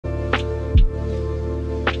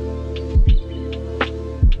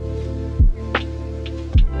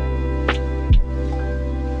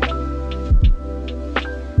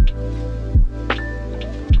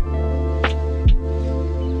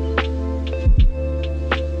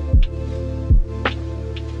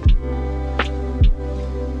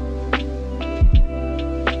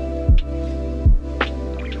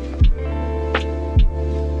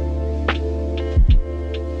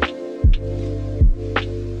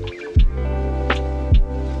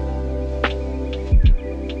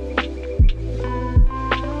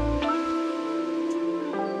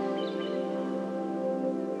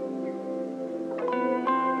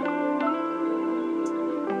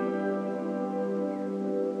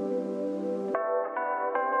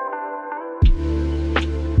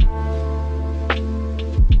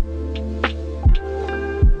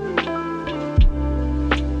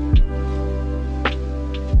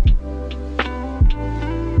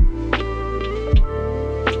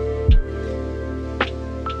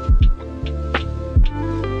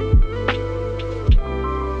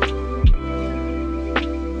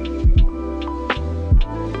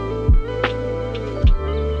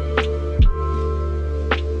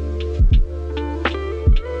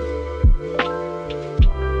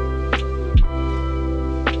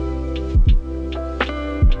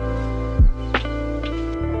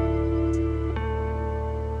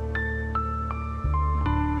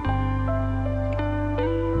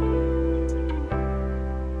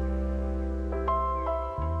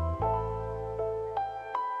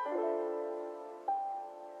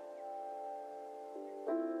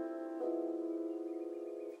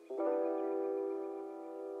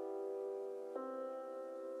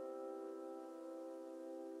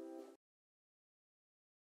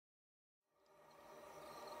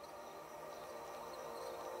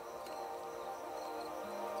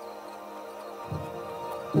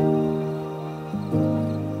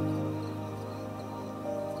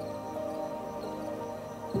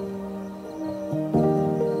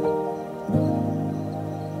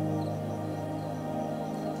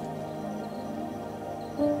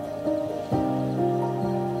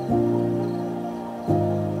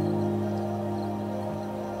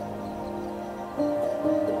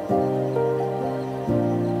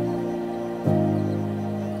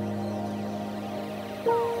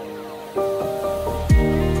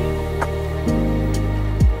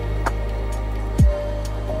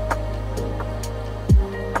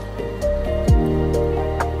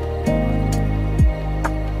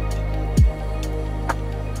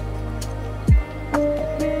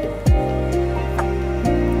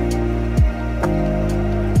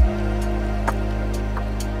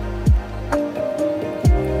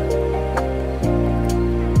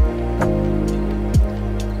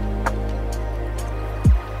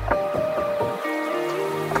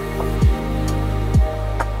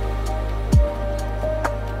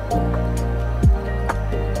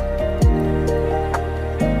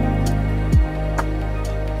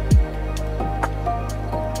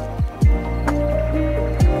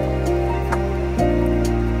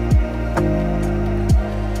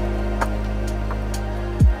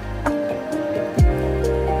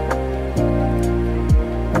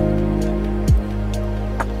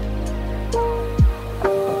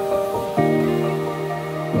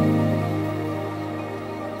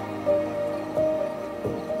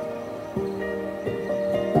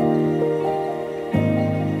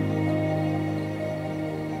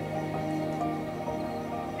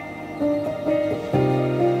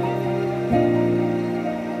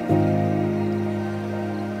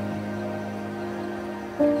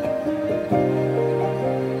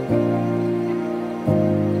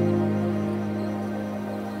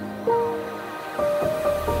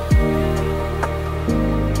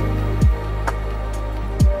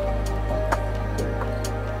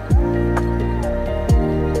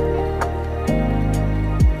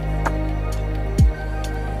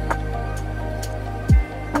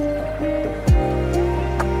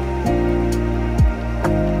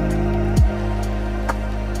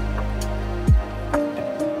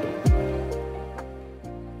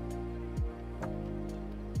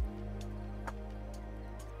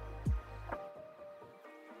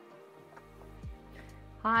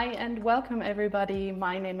Hi and welcome everybody.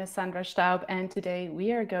 My name is Sandra Staub and today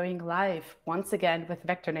we are going live once again with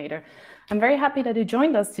Vectornator. I'm very happy that you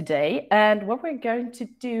joined us today, and what we're going to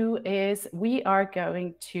do is we are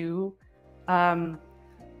going to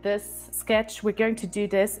this sketch, we're going to do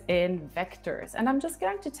this in vectors, and I'm just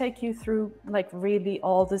going to take you through like really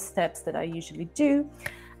all the steps that I usually do,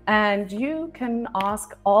 and you can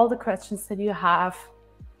ask all the questions that you have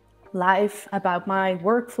live about my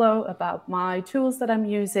workflow, about my tools that I'm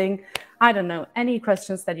using. I don't know, any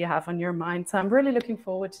questions that you have on your mind. So I'm really looking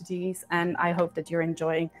forward to these, and I hope that you're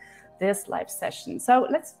enjoying this live session. So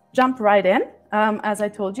let's jump right in. As I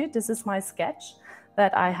told you, this is my sketch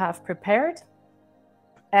that I have prepared.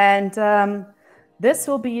 And this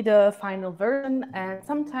will be the final version. And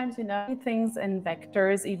sometimes, you know, things in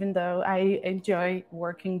vectors, even though I enjoy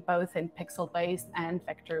working both in pixel-based and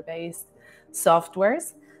vector-based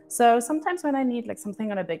softwares. So sometimes when I need like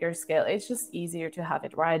something on a bigger scale, it's just easier to have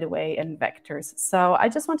it right away in vectors. So I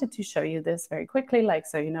just wanted to show you this very quickly, like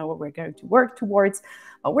so you know what we're going to work towards.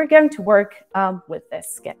 But we're going to work with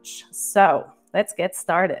this sketch. So let's get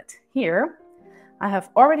started. Here, I have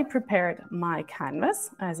already prepared my canvas.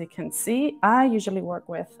 As you can see, I usually work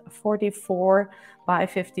with 44 by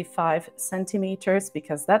 55 centimeters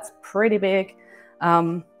because that's pretty big.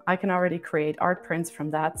 I can already create art prints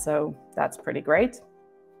from that, so that's pretty great.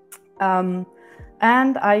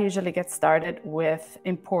 And I usually get started with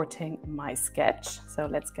importing my sketch. So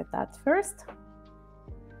let's get that first.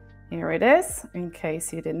 Here it is. In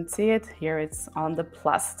case you didn't see it, here it's on the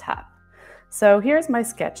plus tab. So here's my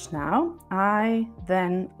sketch now. I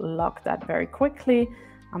then lock that very quickly.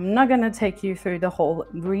 I'm not going to take you through the whole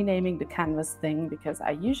renaming the canvas thing because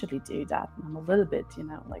I usually do that. I'm a little bit, you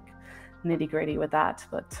know, like nitty-gritty with that,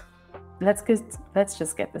 but let's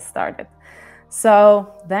just get this started.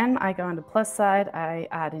 So then I go on the plus side, I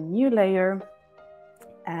add a new layer,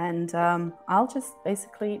 and I'll just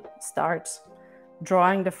basically start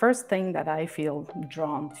drawing the first thing that I feel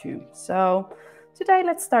drawn to. So today,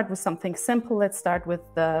 let's start with something simple. Let's start with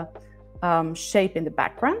the shape in the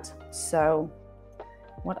background. So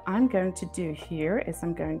what I'm going to do here is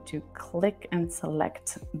I'm going to click and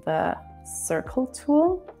select the circle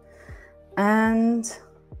tool, and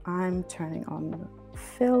I'm turning on the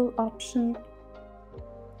fill option,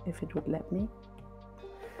 if it would let me.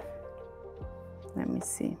 Let me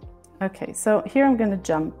see. Okay, so here I'm going to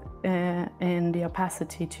jump in the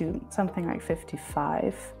opacity to something like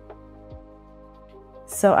 55.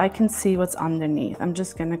 So I can see what's underneath. I'm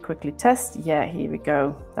just going to quickly test. Yeah, here we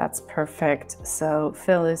go. That's perfect. So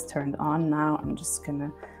fill is turned on now. I'm just going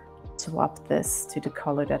to swap this to the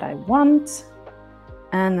color that I want.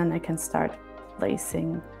 And then I can start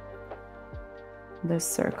placing the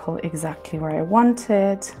circle exactly where I want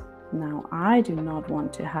it. Now I do not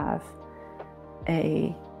want to have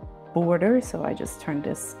a border, so I just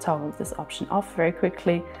toggle this option off very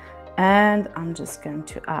quickly, and I'm just going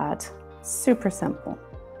to add, super simple,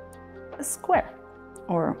 a square,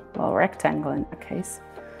 or well, rectangle in that case.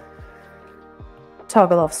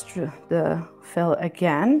 Toggle off the fill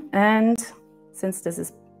again, and since this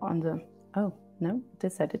is on the, oh no,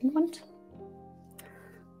 this I didn't want.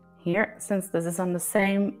 Here, since this is on the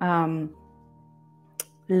same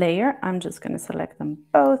layer, I'm just going to select them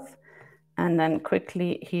both, and then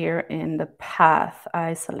quickly here in the path,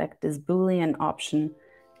 I select this Boolean option,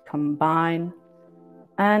 combine,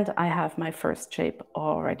 and I have my first shape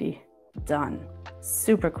already done.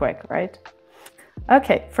 Super quick, right?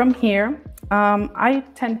 Okay, from here, I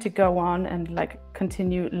tend to go on and like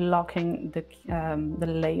continue locking the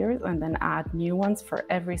layers and then add new ones for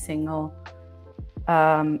every single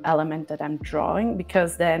element that I'm drawing,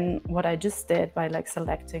 because then what I just did by like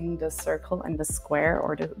selecting the circle and the square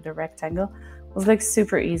or the rectangle was like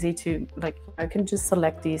super easy to like, I can just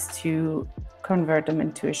select these to convert them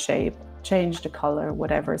into a shape, change the color,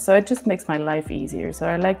 whatever. So it just makes my life easier. So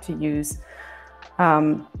I like to use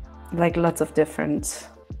like lots of different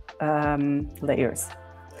layers.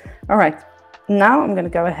 All right, now I'm going to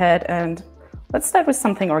go ahead and let's start with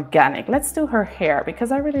something organic. Let's do her hair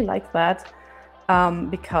because I really like that.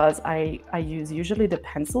 Because I use usually the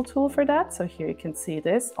pencil tool for that. So here you can see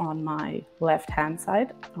this on my left hand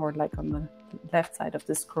side, or like on the left side of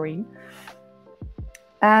the screen.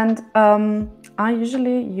 And I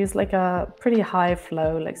usually use like a pretty high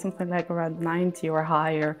flow, like something like around 90 or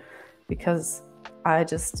higher, because I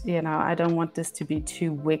just, you know, I don't want this to be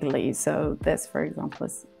too wiggly. So this, for example,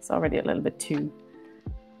 is already a little bit too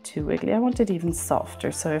wiggly. I want it even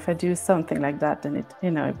softer. So if I do something like that, then it,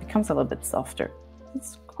 you know, it becomes a little bit softer.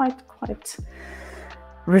 It's quite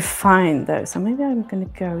refined though. So maybe I'm going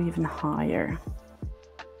to go even higher.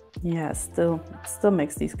 Yeah, still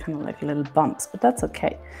makes these kind of like little bumps, but that's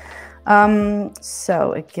okay.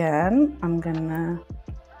 So again,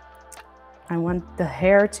 I want the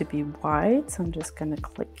hair to be white, so I'm just gonna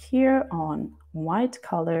click here on white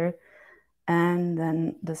color, and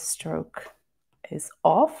then the stroke is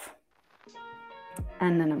off.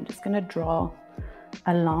 And then I'm just gonna draw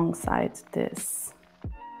alongside this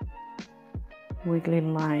wiggly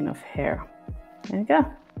line of hair. There you go,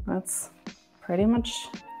 that's pretty much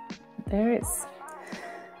there it is.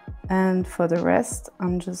 And for the rest,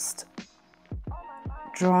 I'm just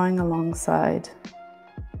drawing alongside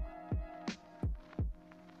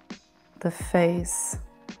the face,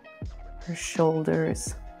 her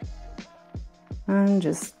shoulders, and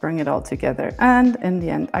just bring it all together. And in the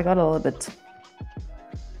end, I got a little bit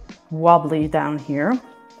wobbly down here.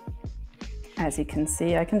 As you can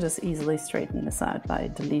see, I can just easily straighten this out by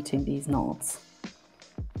deleting these knots.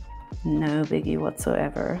 No biggie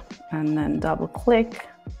whatsoever. And then double click.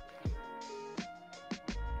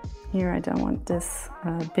 Here I don't want this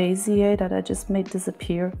bezier that I just made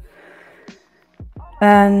disappear.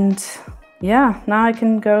 And yeah, now I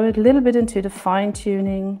can go a little bit into the fine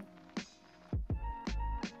tuning.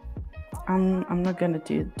 I'm not going to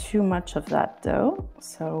do too much of that though,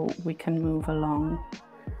 so we can move along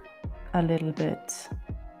a little bit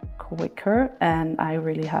quicker, and I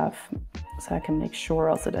really have, so I can make sure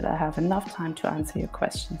also that I have enough time to answer your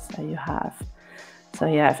questions that you have. So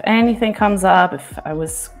yeah, if anything comes up, if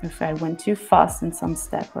I went too fast in some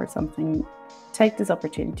step or something, take this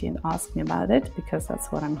opportunity and ask me about it, because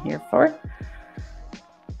that's what I'm here for.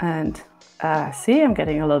 And see, I'm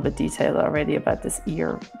getting a little bit detailed already about this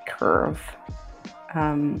ear curve.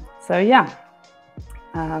 So yeah,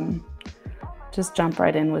 just jump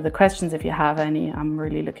right in with the questions if you have any. I'm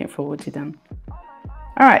really looking forward to them.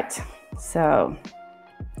 All right, so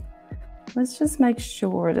let's just make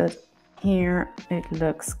sure that here it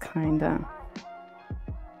looks kind of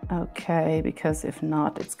okay, because if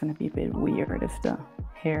not, it's going to be a bit weird if the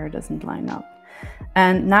hair doesn't line up.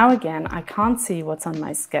 And now again, I can't see what's on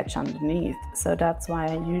my sketch underneath, so that's why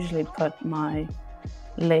I usually put my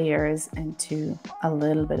layers into a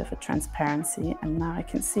little bit of a transparency, and now I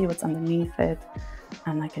can see what's underneath it,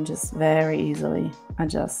 and I can just very easily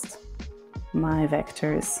adjust my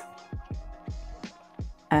vectors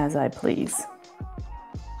as I please.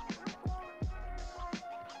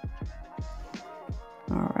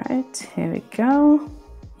 All right, here we go.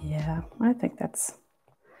 Yeah, I think that's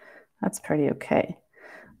pretty okay.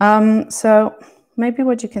 So maybe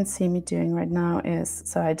what you can see me doing right now is,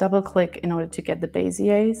 so I double click in order to get the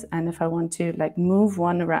beziers, and if I want to like move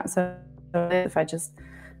one around, so if I just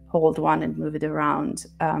hold one and move it around,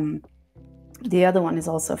 the other one is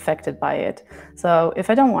also affected by it. So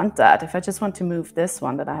if I don't want that, if I just want to move this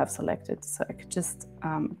one that I have selected, so I could just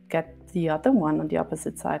get the other one on the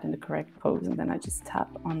opposite side in the correct pose, and then I just tap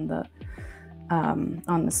on the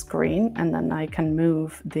screen, and then I can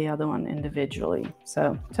move the other one individually.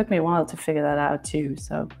 So it took me a while to figure that out too.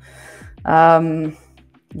 So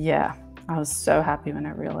yeah, I was so happy when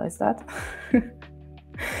I realized that.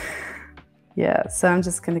 Yeah, so I'm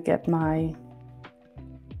just gonna get my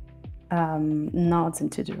nods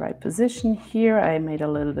into the right position here. I made a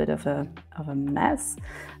little bit of a mess,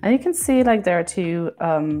 and you can see like there are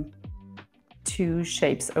two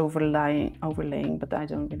shapes overlaying, but I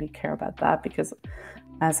don't really care about that, because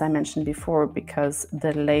as I mentioned before, because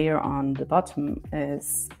the layer on the bottom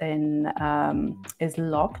is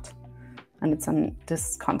locked, and it's on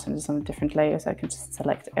this content is on a different layer, so I can just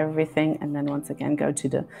select everything, and then once again go to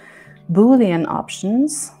the Boolean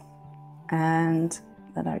options, and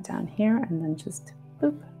that are down here, and then just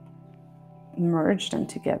boop, merge them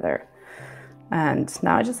together. And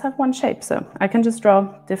now I just have one shape, so I can just draw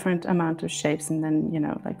different amount of shapes and then, you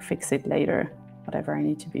know, like fix it later, whatever I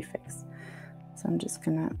need to be fixed. So I'm just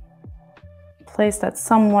gonna place that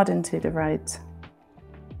somewhat into the right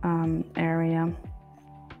area,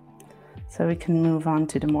 so we can move on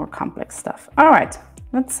to the more complex stuff. All right,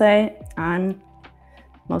 let's say I'm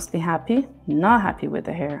mostly happy, not happy with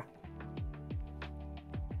the hair,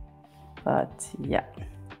 but yeah,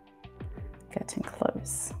 getting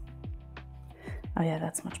close. Oh yeah,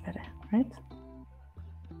 that's much better, right?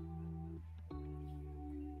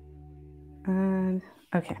 And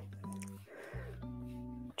okay,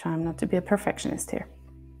 trying not to be a perfectionist here.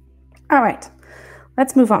 All right,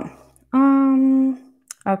 let's move on.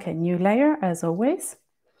 Okay, new layer as always.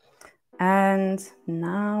 And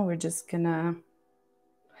now we're just gonna,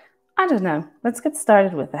 I don't know. Let's get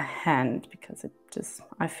started with the hand because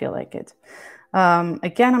I feel like it.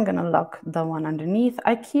 Again, I'm going to lock the one underneath.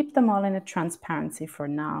 I keep them all in a transparency for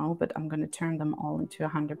now, but I'm going to turn them all into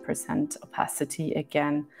 100% opacity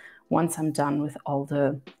again once I'm done with all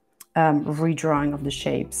the redrawing of the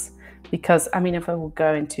shapes. Because, I mean, if I would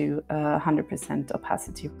go into 100%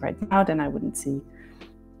 opacity right now, then I wouldn't see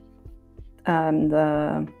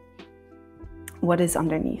what is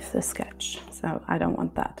underneath the sketch. So I don't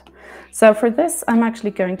want that. So for this, I'm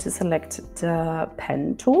actually going to select the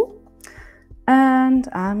pen tool. And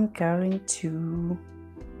I'm going to,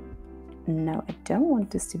 no, I don't want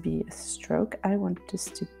this to be a stroke. I want this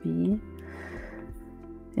to be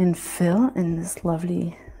in fill in this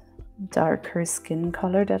lovely darker skin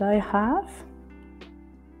color that I have.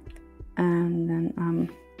 And then,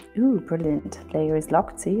 ooh, brilliant. Layer is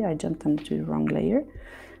locked. See, I jumped onto the wrong layer.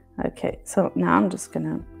 Okay, so now I'm just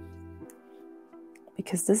gonna,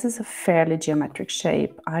 because this is a fairly geometric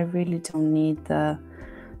shape, I really don't need the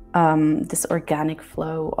this organic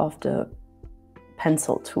flow of the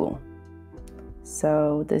pencil tool.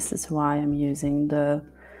 So this is why I'm using the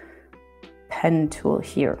pen tool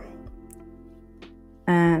here.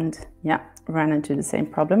 And yeah, ran into the same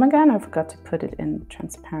problem again. I forgot to put it in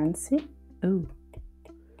transparency. Ooh,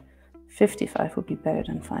 55 would be better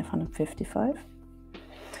than 555.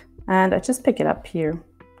 And I just pick it up here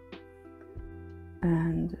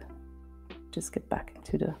and just get back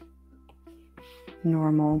into the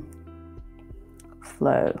normal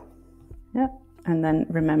flow. Yeah, and then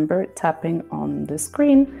remember tapping on the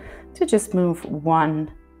screen to just move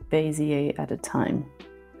one Bezier at a time.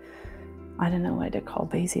 I don't know why they're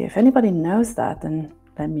called Bezier. If anybody knows that, then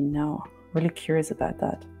let me know. I'm really curious about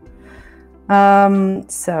that.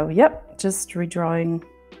 So yep, just redrawing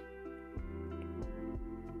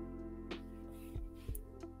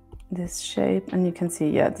this shape, and you can see,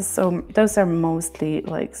 yeah, those are mostly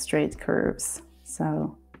like straight curves.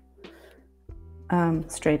 So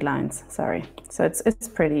straight lines, sorry. So it's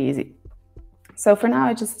pretty easy. So for now,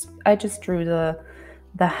 I just drew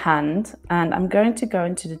the hand, and I'm going to go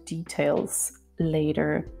into the details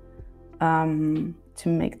later to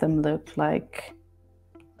make them look like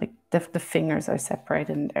the fingers are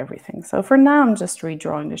separated and everything. So for now, I'm just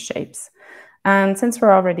redrawing the shapes. And since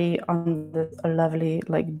we're already on a lovely,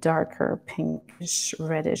 like darker pinkish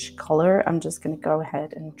reddish color, I'm just going to go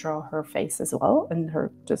ahead and draw her face as well, and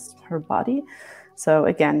her body. So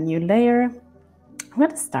again, new layer. I'm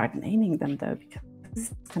going to start naming them though, because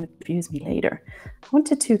this is going to confuse me later. I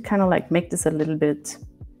wanted to kind of like make this a little bit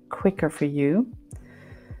quicker for you.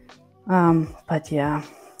 But yeah.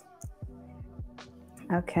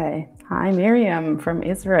 Okay. Hi, Miriam from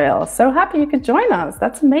Israel. So happy you could join us.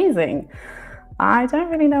 That's amazing. I don't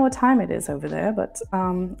really know what time it is over there, but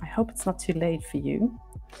I hope it's not too late for you.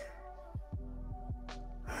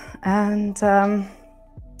 And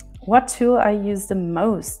what tool I use the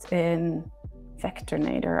most in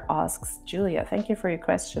Vectornator, asks Julia. Thank you for your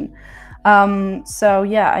question. So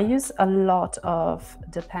yeah, I use a lot of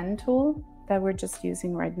the pen tool that we're just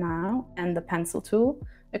using right now and the pencil tool.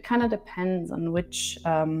 It kind of depends on which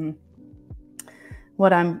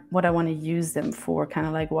what I want to use them for, kind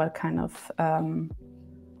of like what kind of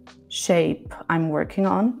shape I'm working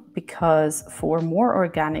on. Because for more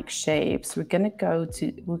organic shapes, we're gonna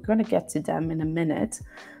get to them in a minute.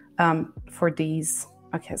 For these,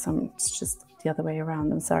 okay, so it's just the other way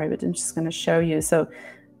around. I'm sorry, but I'm just going to show you. So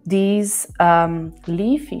these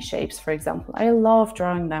leafy shapes, for example, I love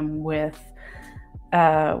drawing them with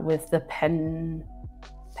the pen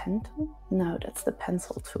tool. No, that's the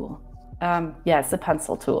pencil tool. Yeah, it's the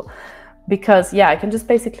pencil tool, because yeah, I can just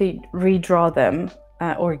basically redraw them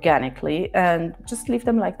organically and just leave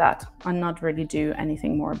them like that and not really do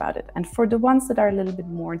anything more about it. And for the ones that are a little bit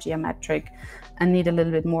more geometric and need a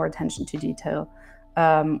little bit more attention to detail,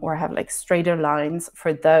 or have like straighter lines,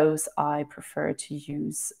 for those I prefer to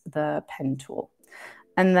use the pen tool.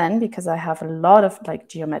 And then because I have a lot of like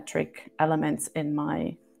geometric elements in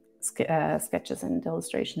my sketches and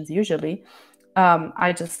illustrations usually,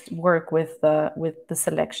 I just work with the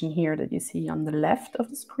selection here that you see on the left of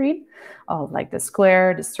the screen, like the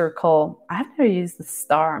square, the circle. I have never used the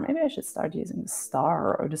star. Maybe I should start using the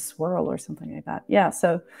star or the swirl or something like that. Yeah,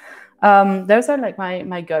 so those are like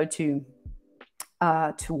my go-to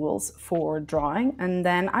tools for drawing. And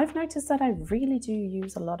then I've noticed that I really do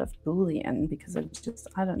use a lot of Boolean, because I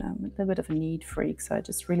don't know, I'm a little bit of a neat freak. So I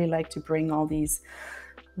just really like to bring all these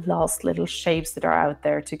lost little shapes that are out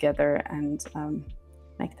there together and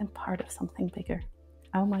make them part of something bigger.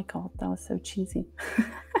 Oh my God, that was so cheesy.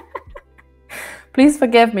 Please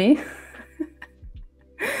forgive me.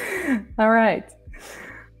 All right.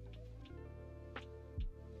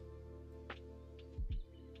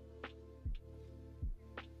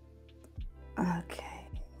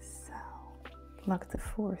 lock the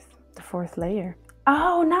fourth layer.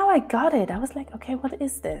 Oh, now I got it. I was like, okay, what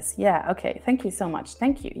is this? Yeah, okay, thank you so much.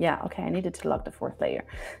 Thank you. Yeah, okay, I needed to lock the fourth layer.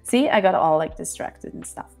 See, I got all like distracted and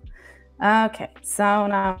stuff. Okay, so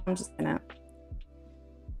now I'm just gonna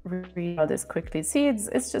read all this quickly. See,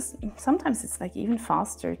 it's just, sometimes it's like even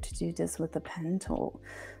faster to do this with the pen tool.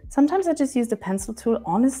 Sometimes I just use the pencil tool,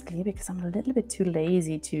 honestly, because I'm a little bit too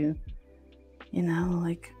lazy to, you know,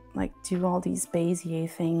 like do all these Bezier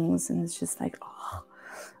things, and it's just like, oh.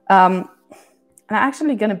 And I'm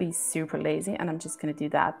actually gonna be super lazy, and I'm just gonna do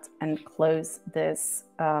that and close this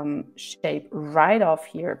shape right off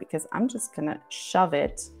here, because I'm just gonna shove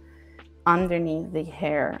it underneath the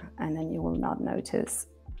hair, and then you will not notice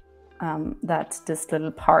that this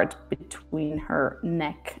little part between her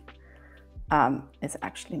neck is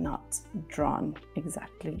actually not drawn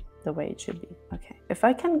exactly the way it should be. Okay, if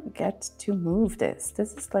I can get to move this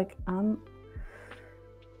is like,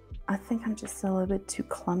 I think I'm just a little bit too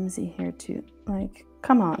clumsy here to, like,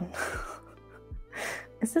 come on.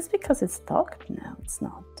 Is this because it's locked? No, it's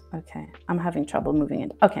not. Okay, I'm having trouble moving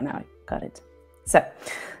it. Okay, now I got it. So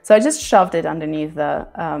I just shoved it underneath the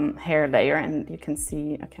hair layer, and you can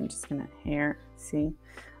see, okay, I'm just gonna see.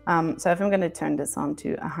 So if I'm gonna turn this on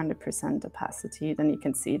to 100% opacity, then you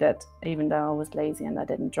can see that even though I was lazy and I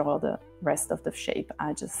didn't draw the rest of the shape,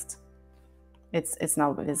 it's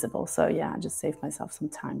now visible. So yeah, I just saved myself some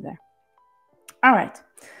time there. All right.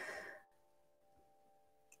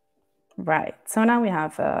 Right, so now we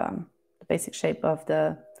have the basic shape of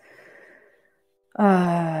the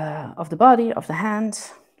body, of the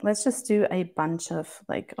hand. Let's just do a bunch of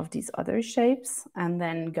these other shapes and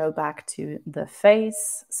then go back to the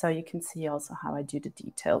face, so you can see also how I do the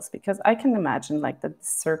details, because I can imagine like the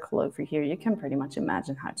circle over here, you can pretty much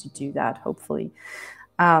imagine how to do that, hopefully.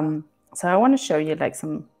 So I want to show you like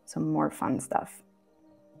some more fun stuff.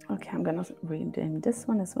 Okay, I'm gonna rename this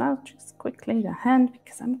one as well, just quickly, the hand,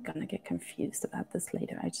 because I'm gonna get confused about this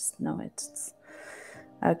later. I just know it.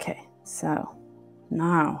 Okay, so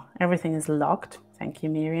now everything is locked. Thank you,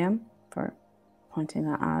 Miriam, for pointing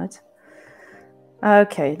that out.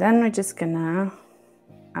 Okay, then we're just gonna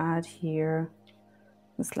add here,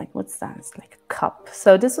 it's like, what's that? It's like a cup.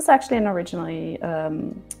 So this was actually an originally,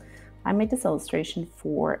 I made this illustration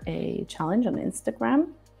for a challenge on Instagram,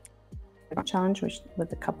 challenge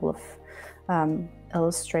with a couple of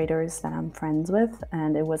illustrators that I'm friends with,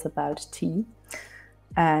 and it was about tea.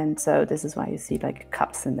 And so this is why you see like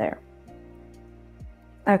cups in there.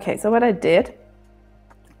 Okay, so what I did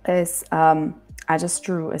is I just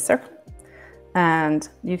drew a circle, and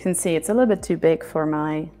you can see it's a little bit too big for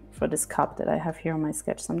this cup that I have here on my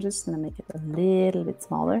sketch. So I'm just gonna make it a little bit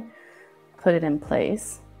smaller, put it in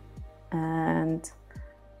place, and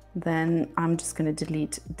then I'm just gonna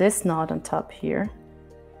delete this knot on top here.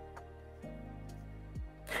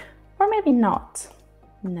 Or maybe not.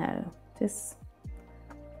 No, this,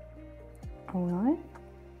 all right,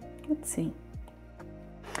 let's see.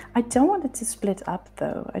 I don't want it to split up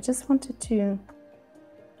though. I just wanted to,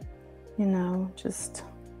 you know, just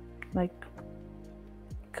like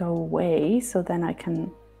go away, so then I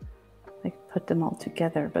can like put them all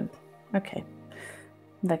together, but okay.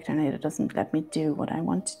 Vectornator doesn't let me do what I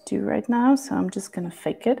want to do right now, so I'm just gonna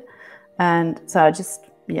fake it. And so I just,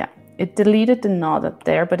 yeah, it deleted the knot up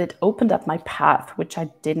there, but it opened up my path, which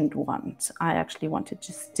I didn't want. I actually wanted to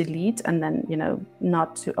just delete and then, you know,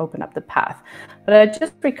 not to open up the path. But I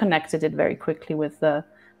just reconnected it very quickly with the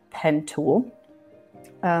pen tool,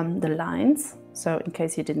 the lines. So in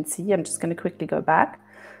case you didn't see, I'm just gonna quickly go back.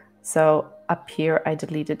 So up here, I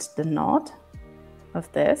deleted the knot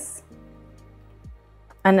of this.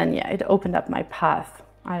 And then, yeah, it opened up my path.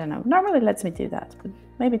 I don't know, normally it lets me do that, but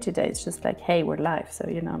maybe today it's just like, hey, we're live. So,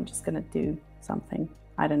 you know, I'm just gonna do something,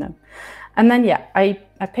 I don't know. And then, yeah, I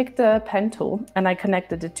picked the pen tool and I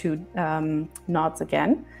connected the two knots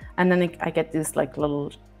again. And then I get this like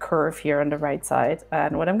little curve here on the right side.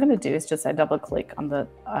 And what I'm gonna do is just I double click on the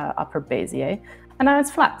upper Bezier, and now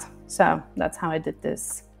it's flat. So that's how I did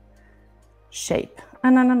this shape.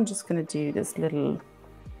 And then I'm just gonna do this little,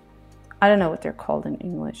 I don't know what they're called in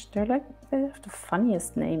English. They have the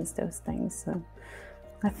funniest names, those things. So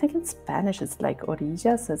I think in Spanish it's like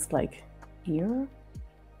orillas, it's like ear.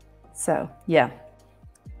 So yeah,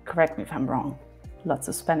 correct me if I'm wrong. Lots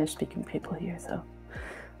of Spanish speaking people here, so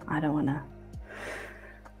I don't wanna,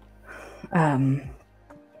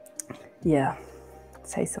 yeah,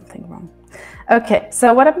 say something wrong. Okay,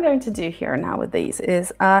 so what I'm going to do here now with these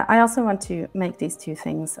is I also want to make these two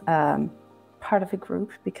things part of a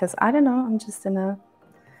group, because I don't know, I'm just in a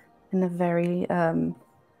very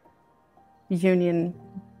union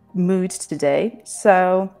mood today.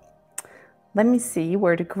 So let me see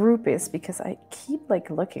where the group is, because I keep like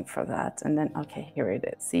looking for that. And then, okay, here it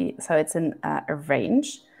is. See, so it's in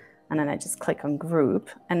arrange, and then I just click on group.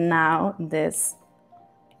 And now this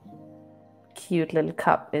cute little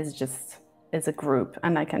cup is a group,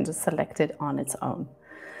 and I can just select it on its own.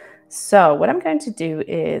 So what I'm going to do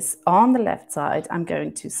is on the left side, I'm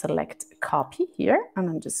going to select copy here, and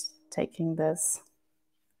I'm just taking this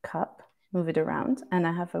cup, move it around, and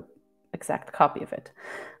I have an exact copy of it.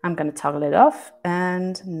 I'm going to toggle it off,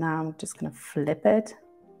 and now I'm just going to flip it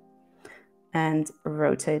and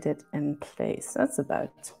rotate it in place. That's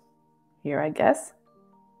about here, I guess.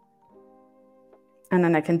 And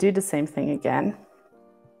then I can do the same thing again.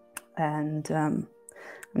 And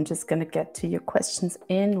I'm just going to get to your questions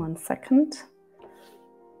in 1 second.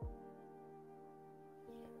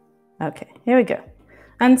 Okay, here we go.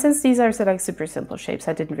 And since these are like super simple shapes,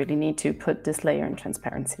 I didn't really need to put this layer in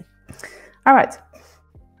transparency. All right.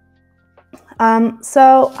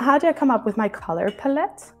 So how do I come up with my color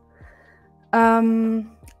palette?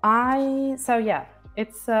 I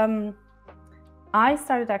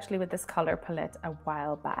started actually with this color palette a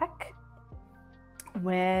while back.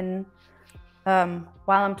 When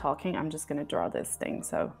while I'm talking, I'm just going to draw this thing,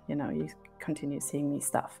 so you know, you continue seeing me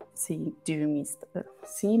stuff, see me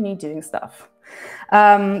doing stuff.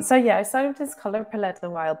 So yeah, I started this color palette a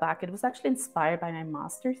while back. It was actually inspired by my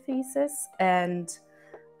master thesis, and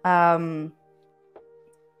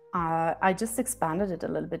I just expanded it a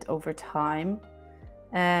little bit over time.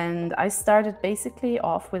 And I started basically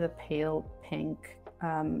off with a pale pink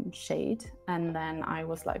shade, and then I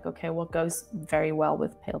was like, okay, what goes very well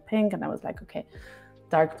with pale pink? And I was like, okay,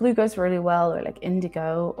 dark blue goes really well, or like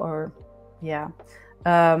indigo, or yeah,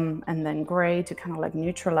 and then gray to kind of like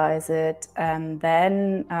neutralize it. And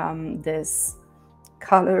then this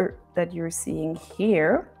color that you're seeing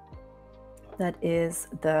here, that is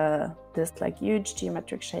this like huge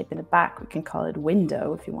geometric shape in the back, we can call it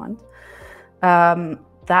window if you want.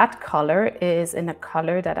 That color is in a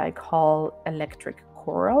color that I call electric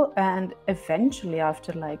coral, and eventually,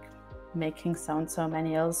 after like making so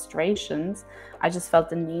many illustrations, I just felt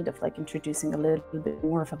the need of like introducing a little bit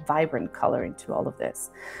more of a vibrant color into all of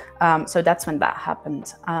this. So that's when that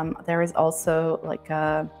happened. There is also like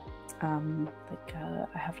I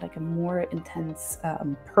have like a more intense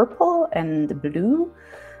purple and blue.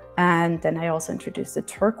 And then I also introduced the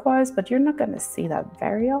turquoise, but you're not going to see that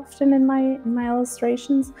very often in my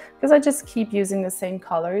illustrations, because I just keep using the same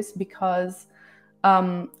colors, because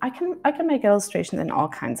I can make illustrations in all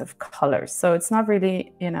kinds of colors. So it's not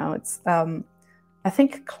really, you know, it's I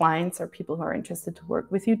think clients or people who are interested to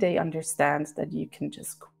work with you, they understand that you can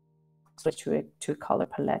just switch to a color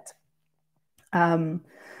palette.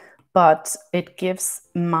 But it gives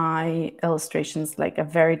my illustrations like a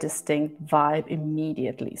very distinct vibe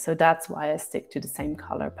immediately. So that's why I stick to the same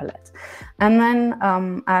color palette. And then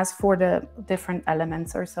as for the different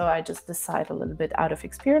elements or so, I just decide a little bit out of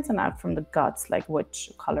experience and out from the guts, like which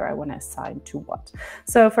color I want to assign to what.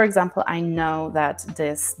 So for example, I know that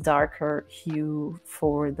this darker hue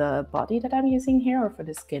for the body that I'm using here, or for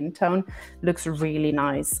the skin tone, looks really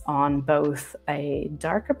nice on both a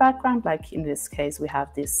darker background, like in this case, we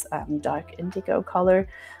have this dark indigo color,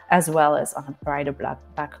 as well as on a brighter black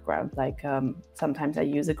background, like sometimes I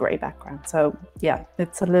use a gray background. So yeah,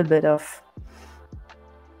 it's a little bit of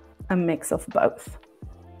a mix of both.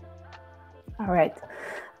 All right.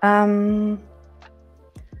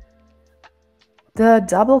 The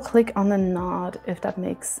double click on the nod, if that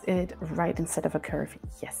makes it right instead of a curve.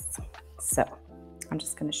 Yes. So I'm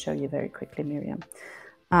just going to show you very quickly, Miriam.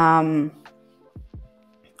 I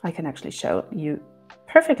can actually show you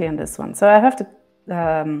perfectly on this one. So I have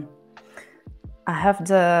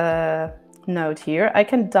the node here. I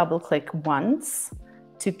can double click once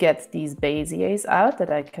to get these Beziers out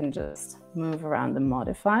that I can just move around and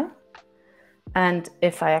modify. And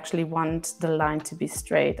if I actually want the line to be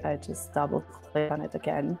straight, I just double click on it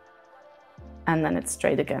again, and then it's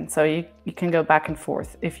straight again. So you can go back and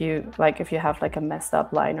forth. If you have like a messed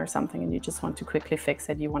up line or something and you just want to quickly fix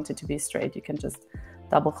it, you want it to be straight, you can just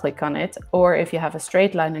double click on it. Or if you have a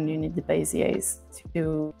straight line and you need the Beziers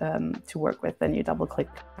to work with, then you double click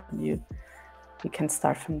and you can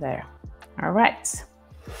start from there. All right.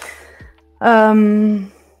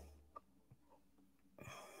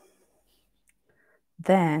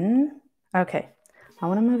 Then, okay, I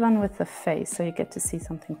want to move on with the face so you get to see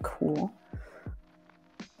something cool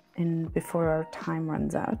before our time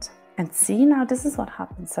runs out. And see, now this is what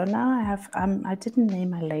happens. So now I have, I didn't name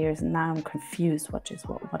my layers, and now I'm confused what is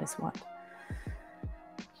what.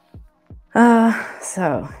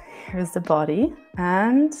 So here's the body,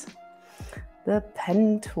 and The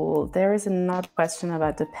pen tool. There is another question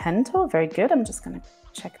about the pen tool. Very good. I'm just going to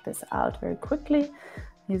check this out very quickly.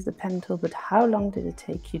 Use the pen tool, but how long did it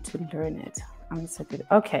take you to learn it? I'm so good.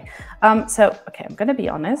 Okay. Okay, I'm going to be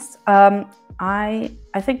honest. I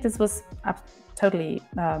think this was totally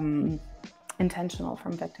intentional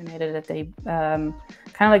from Vectornator, that they kind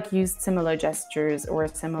of like used similar gestures or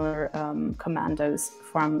similar commandos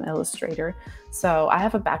from Illustrator. So I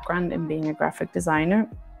have a background in being a graphic designer,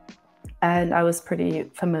 and I was pretty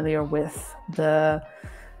familiar with the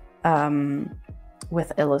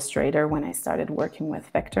with Illustrator when I started working with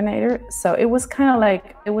Vectornator. So it was kind of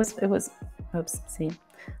like, it was, oops, see,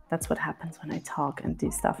 that's what happens when I talk and do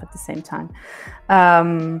stuff at the same time.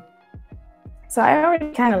 So I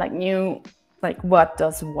already kind of like knew like what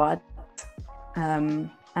does what. And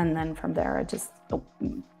then from there, I just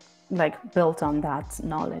like built on that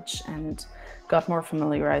knowledge and got more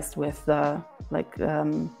familiarized with the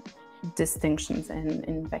distinctions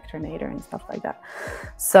in Vectornator and stuff like that.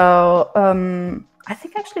 So I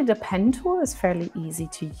think actually the pen tool is fairly easy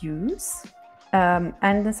to use, and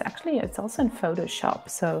it's also in Photoshop,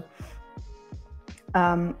 so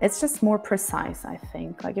it's just more precise. I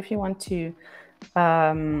think like if you want to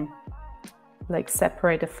like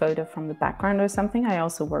separate a photo from the background or something, I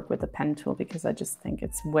also work with the pen tool because I just think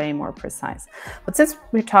it's way more precise. But since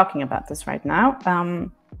we're talking about this right now,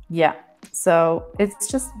 yeah. So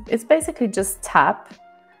it's basically just tap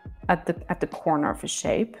at the corner of a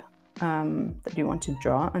shape that you want to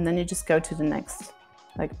draw, and then you just go to the next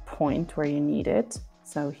like point where you need it.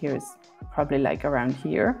 So here's probably like around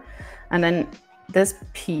here, and then this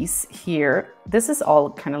piece here, this is all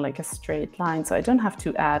kind of like a straight line, so I don't have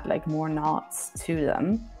to add like more knots to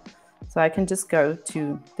them. So I can just go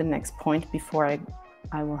to the next point before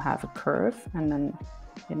I will have a curve, and then,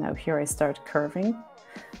 you know, here I start curving.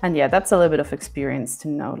 And yeah, that's a little bit of experience to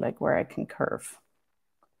know like where I can curve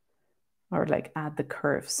or like add the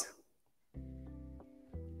curves.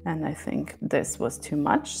 And I think this was too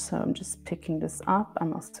much, so I'm just picking this up.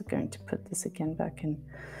 I'm also going to put this again back in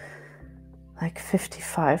like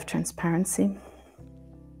 55 transparency.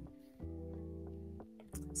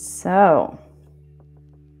 So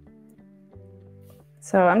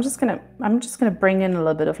I'm just gonna bring in a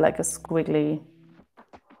little bit of like a squiggly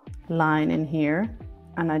line in here,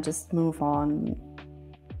 and I just move on,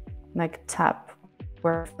 like tap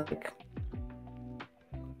where like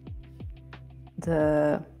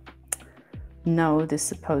the node is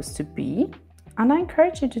supposed to be. And I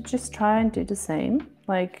encourage you to just try and do the same.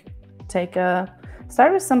 Like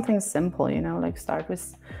start with something simple, you know, like start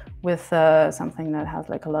with something that has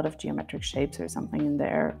like a lot of geometric shapes or something in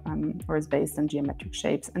there, or is based on geometric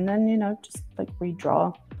shapes, and then, you know, just like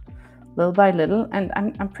redraw little by little. And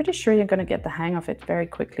I'm pretty sure you're going to get the hang of it very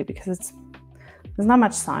quickly, because there's not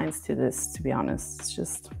much science to this, to be honest. It's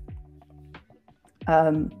just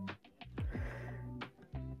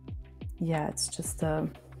yeah, it's just I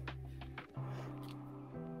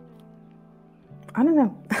don't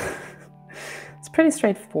know. It's pretty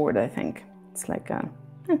straightforward, I think. It's like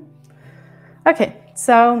okay,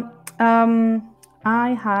 so I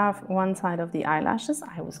have one side of the eyelashes.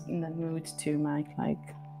 I was in the mood to make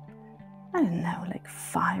like, I don't know, like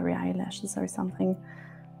fiery eyelashes or something.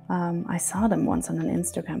 I saw them once on an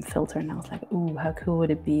Instagram filter, and I was like, ooh, how cool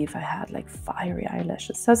would it be if I had like fiery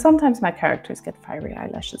eyelashes? So sometimes my characters get fiery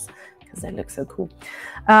eyelashes because they look so cool.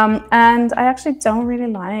 And I actually don't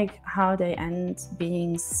really like how they end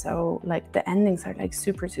being so, like the endings are like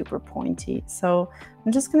super, super pointy. So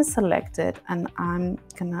I'm just gonna select it, and I'm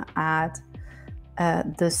gonna add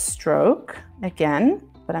the stroke again,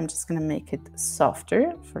 but I'm just gonna make it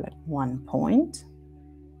softer for like 1 point.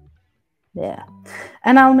 Yeah,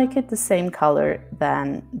 and I'll make it the same color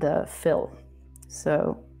than the fill.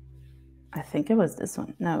 So I think it was this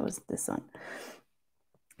one. No, it was this one.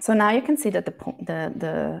 So now you can see that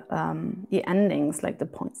the endings, like the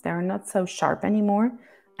points, they are not so sharp anymore,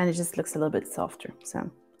 and it just looks a little bit softer. So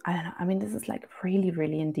I don't know. I mean, this is like really,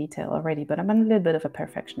 really in detail already, but I'm a little bit of a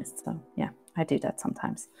perfectionist. So yeah, I do that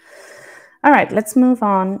sometimes. All right, let's move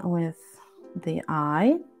on with the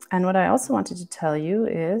eye. And what I also wanted to tell you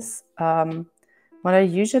is what I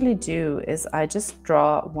usually do is I just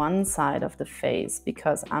draw one side of the face,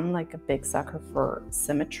 because I'm like a big sucker for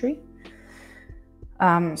symmetry.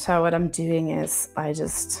 So what I'm doing is I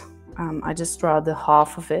just draw the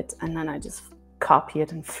half of it, and then I just copy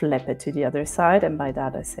it and flip it to the other side. And by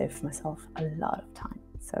that, I save myself a lot of time.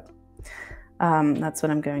 So that's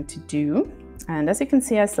what I'm going to do. And as you can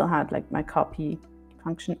see, I still had like my copy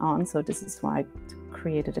function on. So this is why I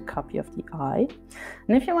created a copy of the eye.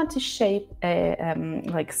 And if you want to shape a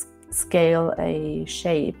scale a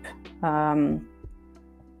shape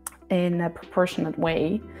in a proportionate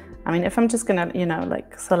way, I mean, if I'm just gonna, you know,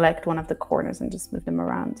 like select one of the corners and just move them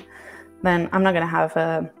around, then I'm not gonna have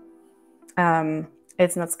a,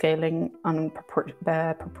 it's not scaling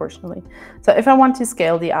proportionally. So if I want to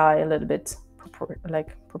scale the eye a little bit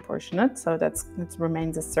proportionate, so it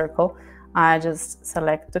remains a circle, I just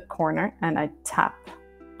select the corner and I tap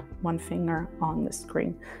one finger on the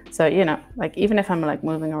screen. So, you know, like even if I'm like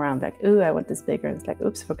moving around, like, ooh, I want this bigger, it's like,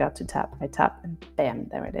 oops, forgot to tap. I tap and bam,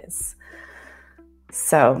 there it is.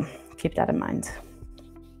 So keep that in mind.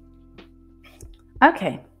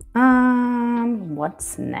 Okay,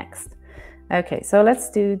 what's next? Okay, so let's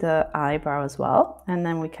do the eyebrow as well, and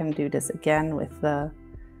then we can do this again with the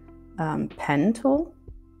pen tool.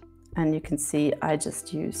 And you can see I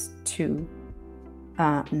just used 2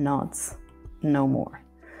 nods, no more.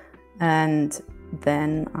 And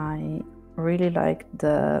then I really like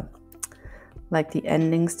the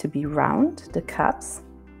endings to be round, the caps.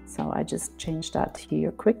 So I just changed that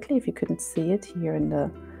here quickly, if you couldn't see it, here in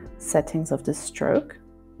the settings of the stroke.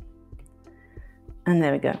 And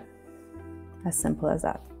there we go. As simple as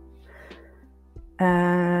that.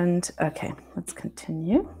 And okay, let's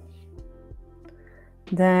continue.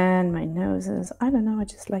 Then my noses, I don't know, I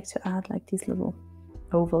just like to add like these little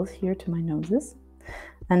ovals here to my noses.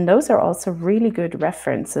 And those are also really good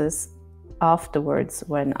references afterwards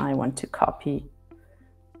when I want to copy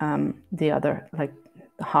the other, like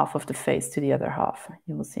half of the face to the other half.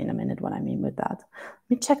 You will see in a minute what I mean with that. Let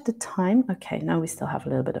me check the time. Okay, now we still have a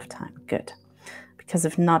little bit of time. Good. Because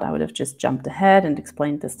if not, I would have just jumped ahead and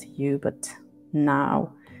explained this to you, but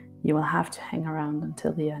now you will have to hang around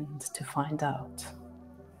until the end to find out.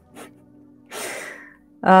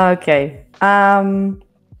 Okay, I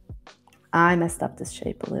messed up this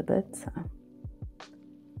shape a little bit, so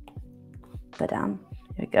here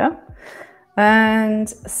we go. And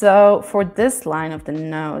so for this line of the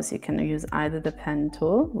nose, you can use either the pen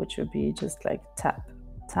tool, which would be just like tap,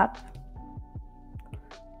 tap.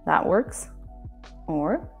 That works.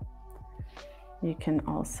 Or you can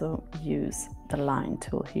also use the line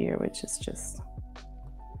tool here, which is just,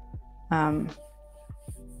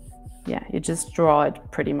 yeah, you just draw it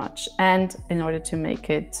pretty much. And in order to make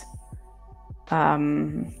it,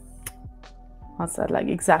 what's that, like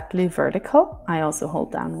exactly vertical, I also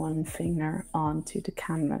hold down one finger onto the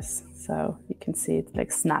canvas. So you can see it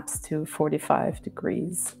like snaps to 45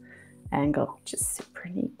 degrees angle, which is super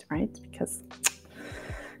neat, right? Because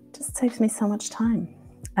it just saves me so much time.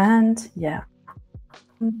 And yeah,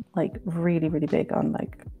 I'm like really, really big on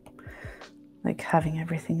like having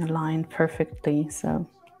everything aligned perfectly. So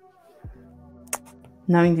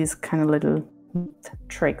knowing these kind of little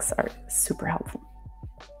tricks are super helpful.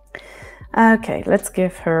 Okay, let's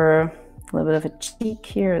give her a little bit of a cheek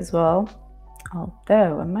here as well.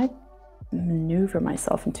 Although I might maneuver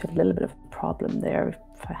myself into a little bit of a problem there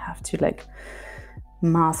if I have to like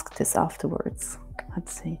mask this afterwards.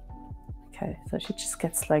 Let's see. Okay, so she just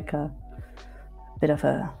gets like a bit of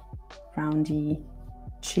a roundy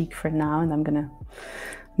cheek for now, and I'm gonna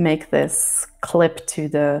make this clip to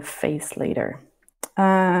the face later.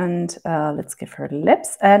 And let's give her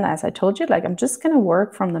lips. And as I told you, like I'm just gonna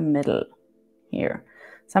work from the middle here.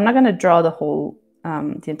 So I'm not gonna draw the whole,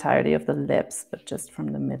 the entirety of the lips, but just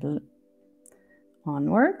from the middle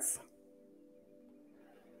onwards.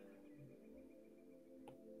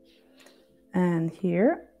 And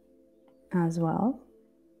here as well.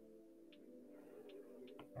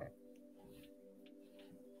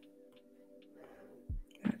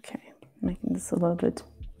 Okay, making this a little bit,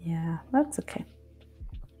 yeah, that's okay.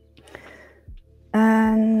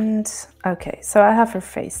 And okay, so I have her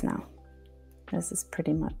face now. This is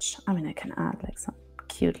pretty much, I mean, I can add like some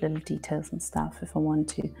cute little details and stuff if I want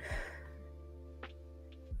to.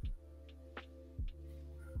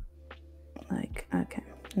 Like, okay,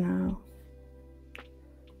 now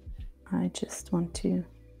I just want to,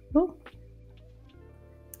 oh,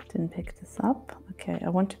 didn't pick this up. Okay, I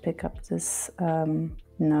want to pick up this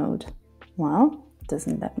node. Well, it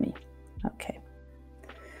doesn't let me. Okay.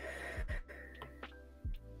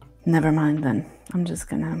 Never mind then. I'm just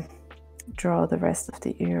gonna draw the rest of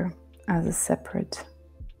the ear as a separate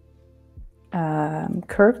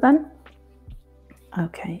curve then.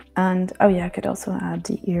 Okay, and oh yeah, I could also add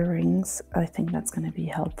the earrings. I think that's gonna be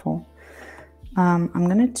helpful. I'm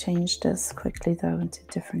gonna change this quickly though into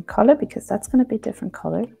a different color because that's gonna be a different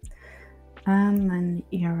color. And then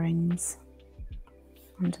the earrings,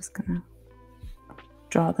 I'm just gonna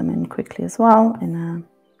draw them in quickly as well in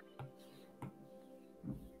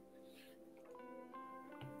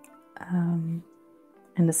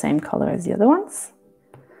the same color as the other ones.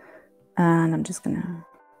 And I'm just gonna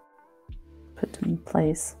put them in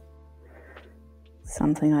place,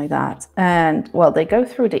 something like that. And well, they go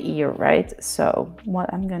through the ear, right? So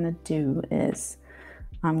what I'm gonna do is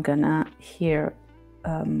I'm gonna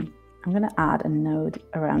add a node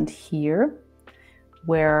around here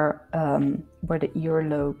where the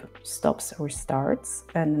earlobe stops or starts,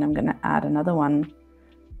 and then I'm gonna add another one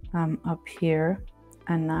up here.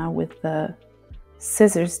 And now with the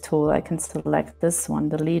scissors tool, I can select this one,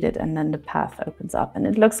 delete it, and then the path opens up, and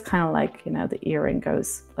it looks kind of like, you know, the earring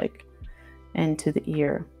goes like into the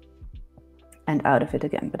ear and out of it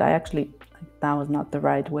again. But I actually, that was not the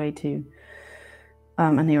right way to,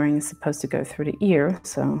 an earring is supposed to go through the ear,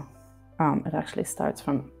 so it actually starts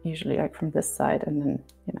from, usually like from this side, and then,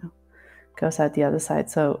 you know, goes out the other side.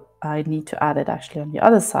 So I need to add it actually on the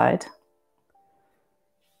other side.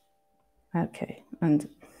 Okay, and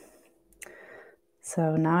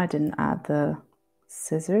so now I didn't add the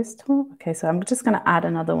scissors tool. Okay, so I'm just gonna add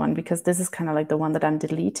another one because this is kind of like the one that I'm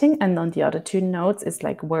deleting, and on the other two nodes is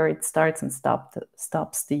like where it starts and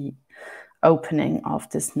stops the opening of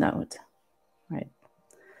this node, right?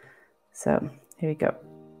 So here we go.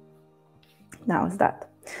 Now is that.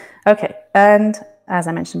 Okay, and as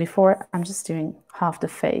I mentioned before, I'm just doing half the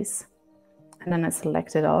face, and then I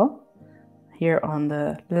select it all. Here on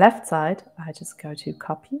the left side, I just go to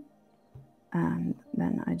copy, and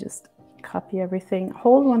then I just copy everything.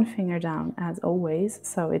 Hold one finger down as always,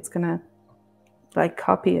 so it's gonna like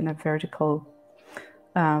copy in a vertical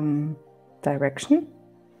direction.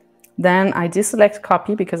 Then I deselect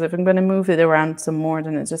copy, because if I'm going to move it around some more,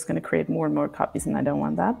 then it's just going to create more and more copies, and I don't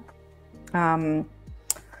want that.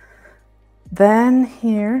 Then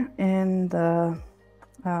here in the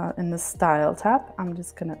style tab, I'm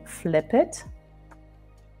just going to flip it.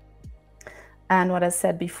 And what I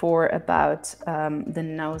said before about the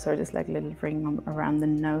nose, or this like little ring around the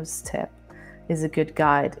nose tip, is a good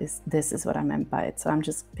guide. This is what I meant by it. So I'm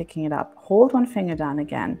just picking it up, hold one finger down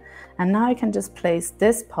again, and now I can just place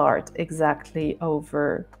this part exactly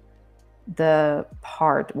over the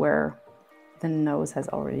part where the nose has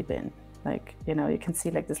already been. Like, you know, you can see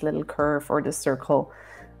like this little curve or the circle,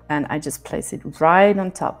 and I just place it right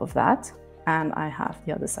on top of that, and I have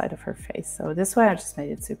the other side of her face. So this way I just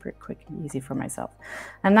made it super quick and easy for myself.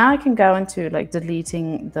 And now I can go into like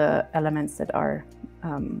deleting the elements that are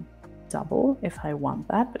double if I want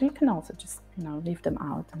that, but you can also just, you know, leave them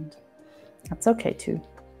out, and that's okay too.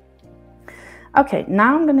 Okay,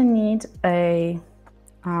 now I'm gonna need a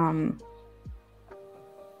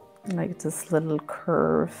like this little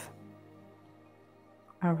curve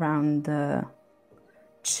around the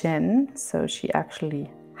chin, so she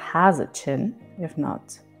actually has a chin. If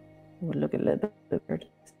not, it would look a little bit weird.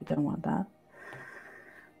 You don't want that.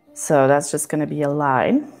 So that's just gonna be a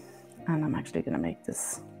line, and I'm actually gonna make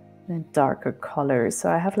this in darker colors, so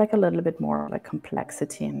I have like a little bit more like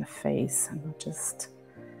complexity in the face, and not just,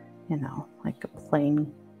 you know, like a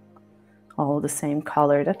plain all the same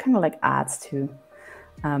color. That kind of like adds to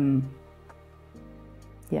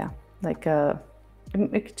yeah, like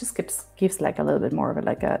it just gives like a little bit more of a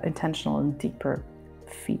like a intentional and deeper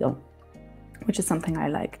feel, which is something I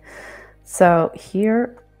like. So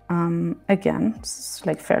here again, it's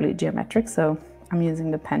like fairly geometric, so I'm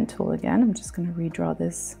using the pen tool again. I'm just going to redraw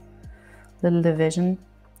this little division,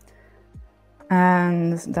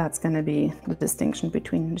 and that's going to be the distinction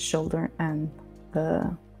between the shoulder and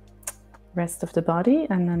the rest of the body.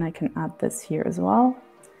 And then I can add this here as well,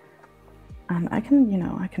 and I can, you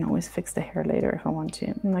know, I can always fix the hair later if I want to.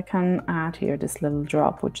 And I can add here this little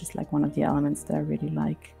drop, which is like one of the elements that I really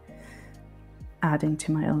like adding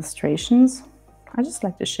to my illustrations. I just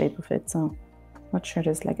like the shape of it, so I'm not sure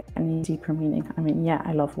there's like any deeper meaning. I mean, yeah,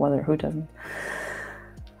 I love water, who doesn't?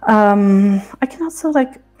 I can also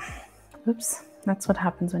like, oops, that's what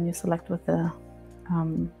happens when you select with the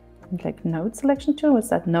like node selection tool. What's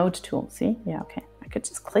that? Node tool, see? Yeah, okay. I could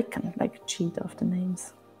just click and like cheat off the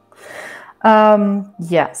names.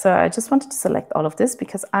 Yeah, so I just wanted to select all of this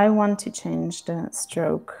because I want to change the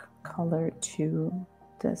stroke color to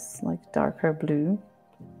this like darker blue.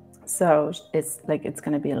 So it's like, it's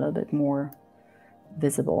going to be a little bit more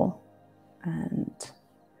visible. And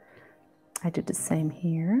I do the same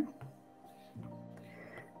here.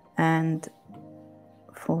 And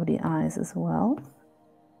for the eyes as well.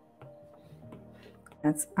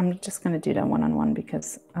 I'm just going to do that one-on-one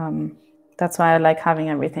because that's why I like having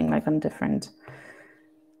everything like on different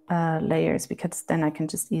layers, because then I can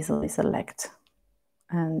just easily select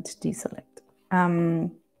and deselect.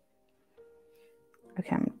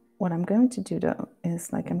 Okay, what I'm going to do though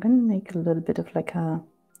is like I'm going to make a little bit of like a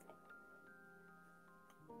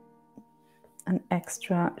an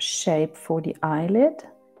extra shape for the eyelid.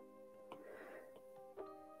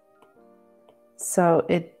 So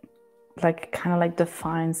it like kind of like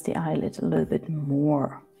defines the eyelid a little bit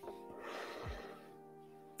more.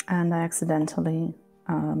 And I accidentally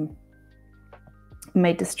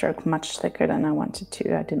made the stroke much thicker than I wanted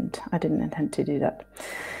to. I didn't intend to do that.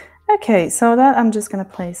 Okay, so that I'm just gonna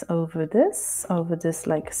place over this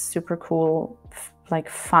like super cool, like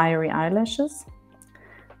fiery eyelashes.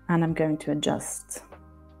 And I'm going to adjust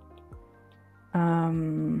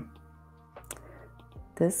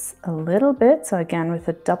this a little bit. So again, with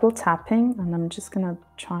a double tapping, and I'm just gonna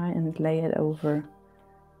try and lay it over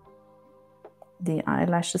the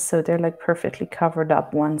eyelashes so they're like perfectly covered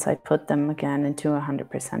up once I put them again into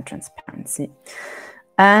 100% transparency.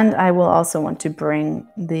 And I will also want to bring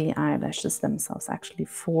the eyelashes themselves actually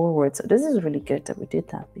forward. So this is really good that we did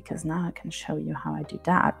that, because now I can show you how I do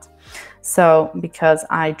that. So because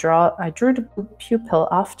I drew the pupil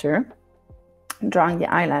after drawing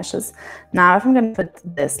the eyelashes. Now if I'm going to put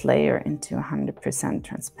this layer into 100%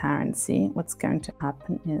 transparency, what's going to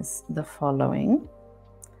happen is the following.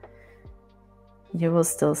 You will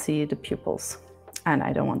still see the pupils, and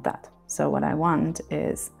I don't want that. So what I want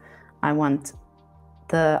is, I want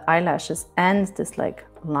the eyelashes and this like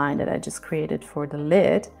line that I just created for the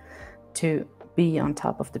lid to be on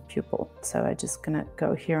top of the pupil. So I'm just gonna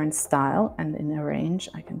go here in style, and in arrange,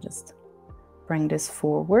 I can just bring this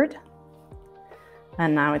forward.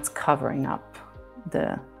 And now it's covering up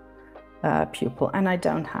the pupil, and I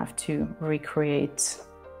don't have to recreate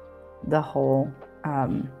the whole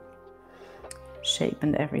shape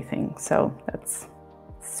and everything. So that's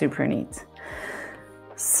super neat.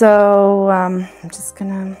 So I'm just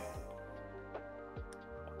gonna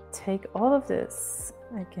take all of this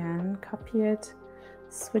again, copy it,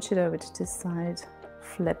 switch it over to this side,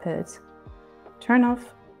 flip it, turn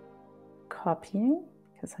off copying,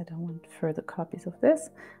 because I don't want further copies of this,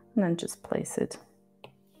 and then just place it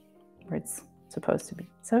where it's supposed to be.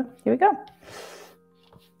 So here we go.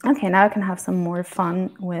 Okay, now I can have some more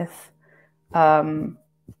fun with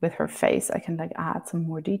her face. I can like add some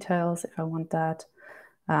more details if I want that.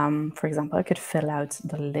 For example, I could fill out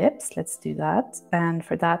the lips. Let's do that. And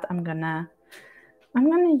for that, I'm gonna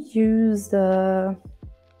use the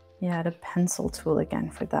pencil tool again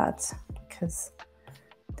for that, because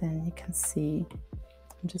then you can see.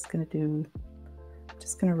 I'm just gonna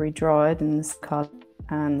redraw it in this color,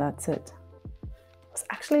 and that's it. It's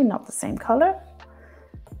actually not the same color.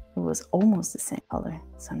 It was almost the same color,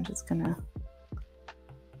 so I'm just gonna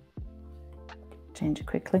change it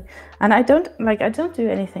quickly. And I don't do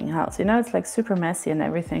anything else, you know. It's like super messy and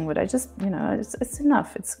everything, but I just, you know, it's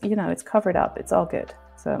enough. It's, you know, it's covered up. It's all good.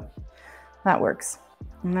 So that works.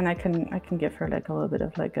 And then I can give her like a little bit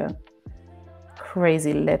of like a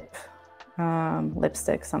crazy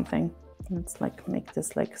lipstick, something. Let's like make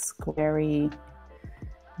this like squarey,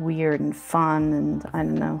 weird and fun, and I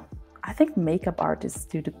don't know. I think makeup artists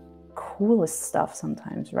do the coolest stuff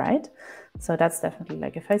sometimes, right? So that's definitely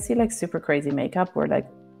like, if I see like super crazy makeup where like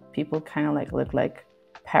people kind of like look like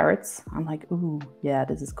parrots, I'm like, ooh, yeah,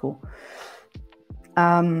 this is cool.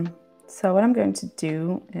 So what I'm going to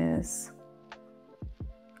do is,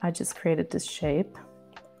 I just created this shape.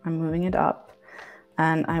 I'm moving it up,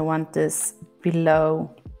 and I want this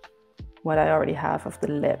below what I already have of the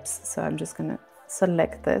lips. So I'm just gonna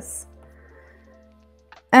select this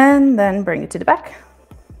and then bring it to the back.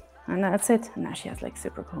 And that's it. And now she has like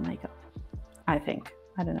super cool makeup, I think.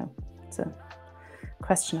 I don't know. It's a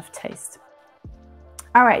question of taste.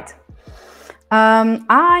 All right.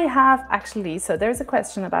 I have actually, so there's a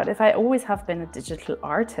question about if I always have been a digital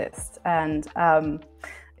artist. And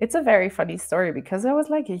it's a very funny story, because I was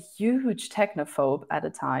like a huge technophobe at a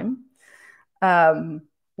time.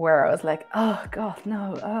 Where I was like, oh God,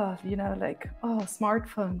 no, oh, you know, like, oh,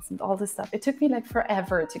 smartphones and all this stuff. It took me like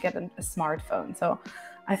forever to get a smartphone. So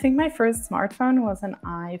I think my first smartphone was an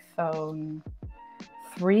iPhone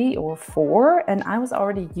 3 or 4, and I was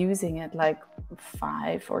already using it like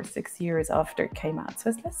 5 or 6 years after it came out. So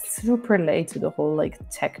it's like super late to the whole like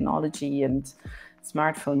technology and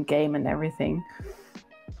smartphone game and everything.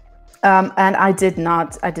 And I did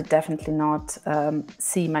definitely not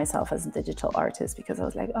see myself as a digital artist, because I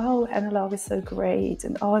was like, oh, analog is so great,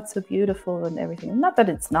 and oh, it's so beautiful and everything. Not that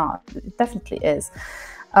it's not, it definitely is.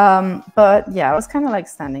 But yeah, I was kind of like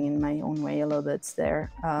standing in my own way a little bit there.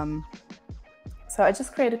 So I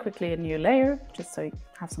just created quickly a new layer, just so you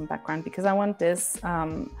have some background, because I want this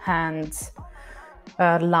hand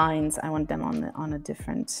lines, I want them on a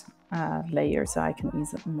different layer, so I can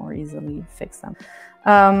more easily fix them.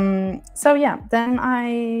 So yeah, then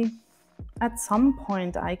I at some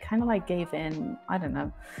point I kind of like gave in. I don't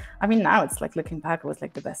know. I mean, now it's like looking back, it was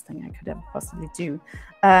like the best thing I could ever possibly do.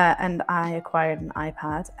 And I acquired an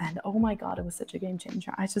iPad, and oh my God, it was such a game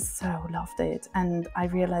changer. I just so loved it. And I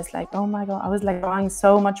realized like, oh my God, I was like drawing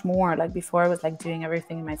so much more. Like before I was like doing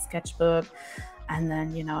everything in my sketchbook. And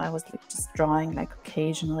then, you know, I was like just drawing like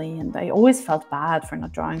occasionally, and I always felt bad for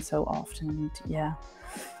not drawing so often. And yeah.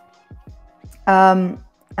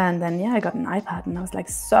 And then, yeah, I got an iPad, and I was like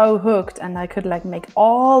so hooked, and I could like make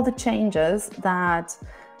all the changes that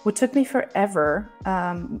would take me forever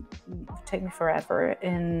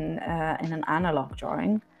in an analog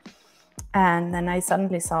drawing. And then I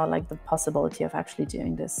suddenly saw like the possibility of actually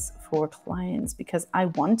doing this for clients, because I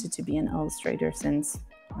wanted to be an illustrator since,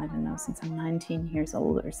 I don't know, since I'm 19 years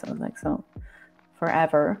old or so, like, so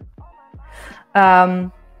forever.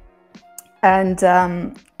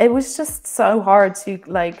 It was just so hard to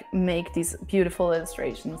like make these beautiful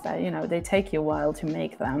illustrations that, you know, they take you a while to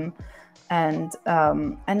make them. And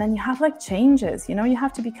then you have like changes, you know, you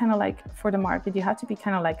have to be kind of like, for the market, you have to be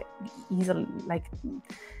kind of like easily, like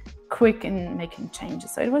quick in making changes.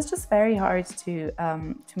 So it was just very hard to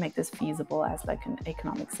make this feasible as like an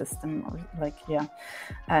economic system, or like, yeah,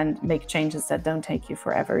 and make changes that don't take you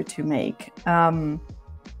forever to make.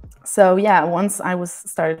 So yeah, once I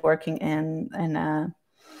started working in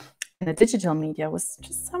a digital media, it was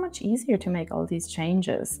just so much easier to make all these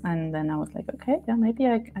changes. And then I was like, okay, yeah, maybe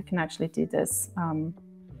I can actually do this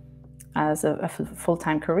as a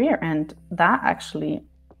full-time career. And that actually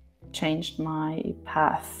changed my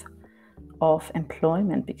path of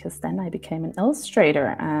employment, because then I became an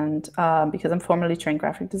illustrator, and because I'm formerly trained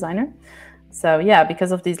graphic designer. So yeah,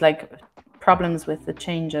 because of these like problems with the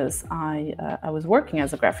changes, I was working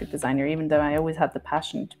as a graphic designer, even though I always had the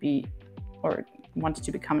passion to be, or wanted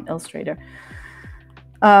to become an illustrator.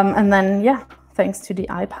 And then, yeah, thanks to the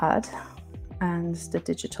iPad and the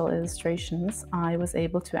digital illustrations, I was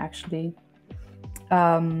able to actually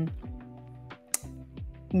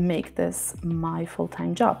make this my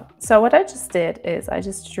full-time job. So what I just did is I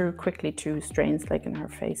just drew quickly 2 strains like in her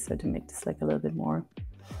face, so to make this like a little bit more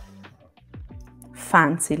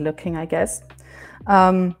fancy looking, I guess.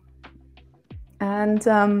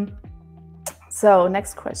 So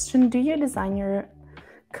next question, do you design your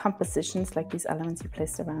compositions like these elements you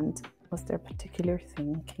placed around? Was there particular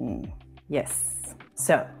thinking? Yes.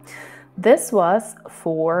 So this was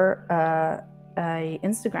for a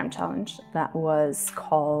Instagram challenge that was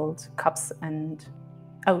called Cups and,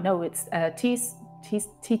 oh no, it's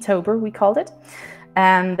Teetober, we called it.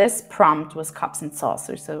 And this prompt was cups and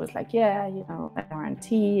saucers. So it was like, yeah, you know, around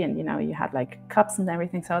tea, and, you know, you had like cups and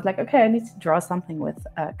everything. So I was like, okay, I need to draw something with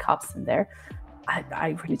cups in there.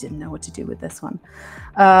 I really didn't know what to do with this one.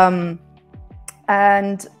 I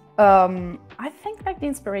think like the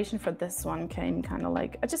inspiration for this one came kind of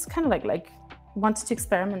like, I just kind of like wanted to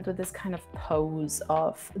experiment with this kind of pose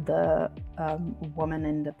of the woman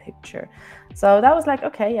in the picture. So that was like,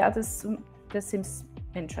 okay, yeah, this seems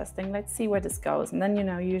interesting. Let's see where this goes. And then, you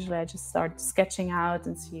know, usually I just start sketching out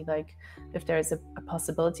and see like if there is a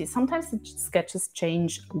possibility. Sometimes the sketches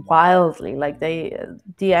change wildly, like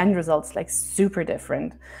the end result's like super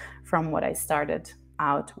different from what I started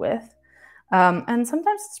out with. And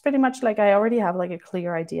sometimes it's pretty much like I already have like a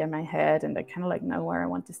clear idea in my head, and I kind of like know where I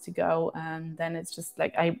want this to go. And then it's just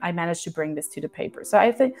like I managed to bring this to the paper. So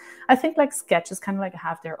I think like sketches kind of like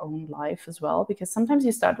have their own life as well, because sometimes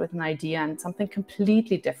you start with an idea and something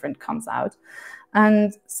completely different comes out.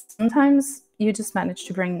 And sometimes you just manage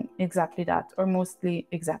to bring exactly that, or mostly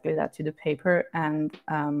exactly that, to the paper. And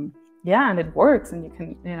yeah, and it works, and you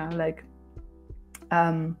can, you know, like,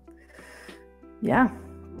 yeah,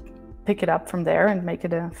 pick it up from there and make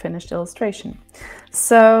it a finished illustration.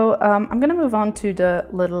 So I'm going to move on to the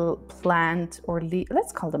little plant or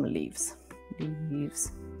let's call them leaves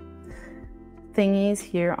thingies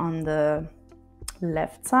here on the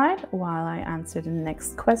left side while I answer the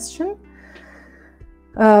next question.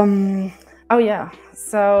 Oh yeah,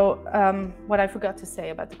 so what I forgot to say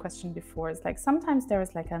about the question before is like sometimes there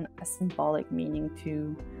is like a symbolic meaning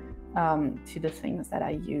to the things that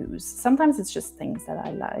I use. Sometimes it's just things that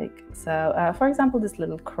I like. So for example, this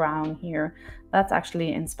little crown here, that's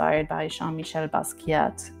actually inspired by Jean-Michel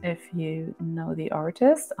Basquiat, if you know the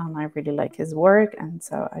artist. I really like his work, and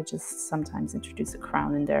so I just sometimes introduce a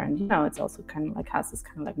crown in there, and you know, it's also kind of like has this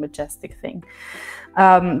kind of like majestic thing.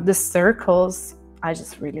 The circles, I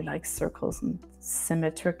just really like circles and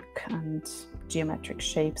symmetric and geometric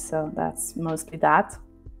shapes, so that's mostly that.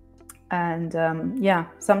 And yeah,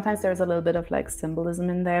 sometimes there's a little bit of like symbolism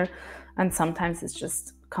in there. And sometimes it's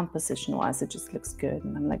just composition wise, it just looks good.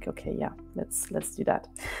 And I'm like, okay, yeah, let's do that.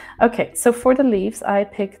 Okay, so for the leaves, I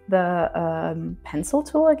picked the pencil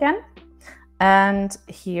tool again. And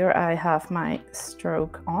here I have my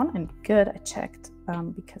stroke on, and good, I checked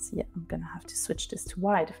because yeah, I'm gonna have to switch this to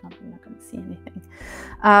white. If not, I'm not gonna see anything.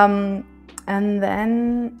 And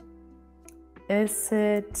then is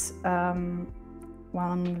it,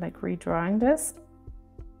 while I'm like redrawing this,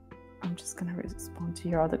 I'm just gonna respond to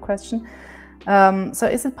your other question. So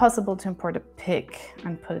is it possible to import a pick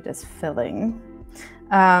and put it as filling?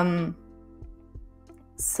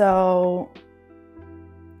 So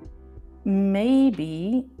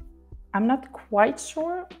maybe, I'm not quite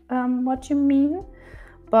sure what you mean,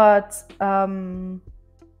 but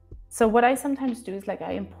so what I sometimes do is like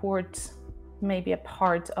I import maybe a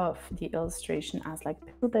part of the illustration as like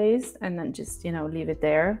pixel based, and then just, you know, leave it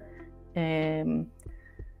there, and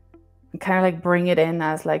kind of like bring it in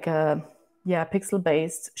as like a, yeah, pixel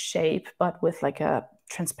based shape, but with like a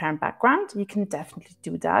transparent background. You can definitely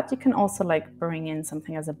do that. You can also like bring in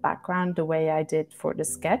something as a background, the way I did for the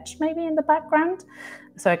sketch, maybe in the background,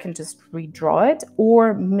 so I can just redraw it.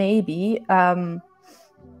 Or maybe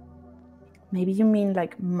maybe you mean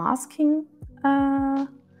like masking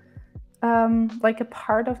like a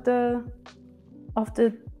part of the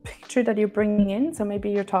picture that you're bringing in. So maybe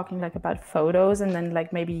you're talking like about photos, and then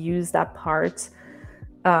like maybe use that part,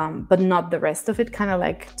 but not the rest of it, kind of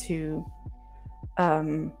like to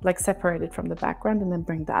like separate it from the background and then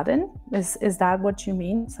bring that in. Is that what you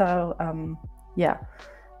mean? So yeah,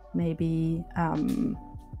 maybe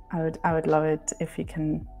I would love it if you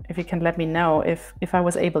can let me know if I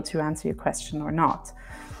was able to answer your question or not.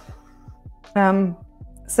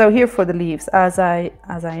 So here for the leaves, as I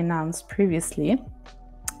announced previously,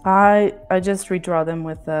 I just redraw them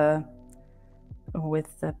with the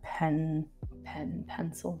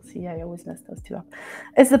pencil. See, I always mess those two up.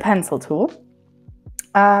 It's the pencil tool,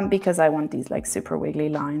 because I want these like super wiggly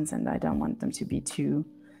lines, and I don't want them to be too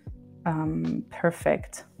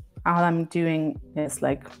perfect. All I'm doing is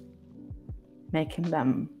like making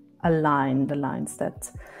them align the lines that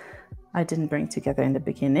I didn't bring together in the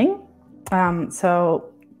beginning.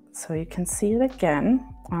 So you can see it again.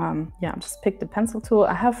 Yeah, just pick the pencil tool.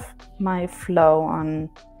 I have my flow on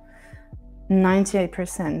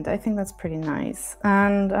 98%. I think that's pretty nice.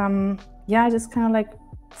 And yeah, I just kind of like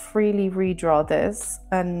freely redraw this,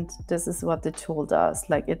 and this is what the tool does.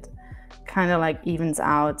 Like it kind of like evens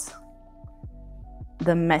out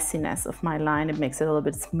the messiness of my line. It makes it a little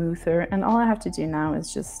bit smoother, and all I have to do now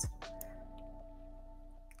is just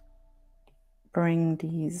bring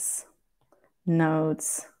these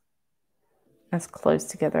nodes as close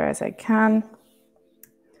together as I can,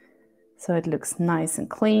 so it looks nice and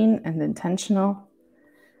clean and intentional.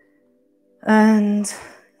 And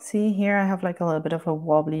see here, I have like a little bit of a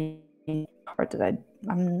wobbly part that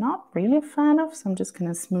I'm not really a fan of, so I'm just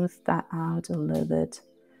gonna smooth that out a little bit.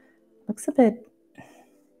 Looks a bit,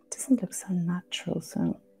 doesn't look so natural,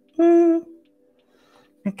 so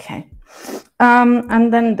okay.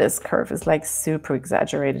 And then this curve is like super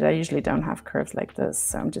exaggerated. I usually don't have curves like this,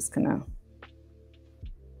 so I'm just gonna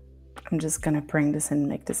bring this in,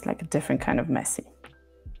 make this like a different kind of messy.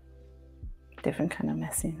 Different kind of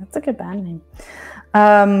messy. That's a good band name.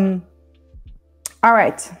 All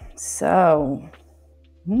right, so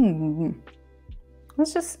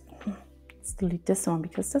let's delete this one,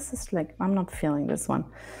 because this is like, I'm not feeling this one.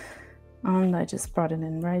 And I just brought it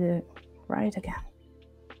in right again.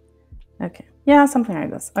 Okay, yeah, something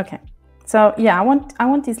like this. Okay, so yeah, I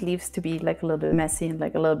want these leaves to be like a little bit messy and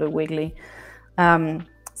like a little bit wiggly.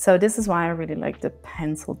 So this is why I really like the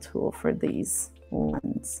pencil tool for these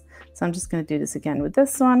ones. So I'm just going to do this again with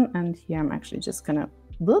this one, and here I'm actually just going to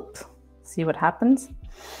see what happens.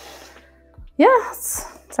 Yeah,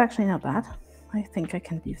 it's actually not bad. I think I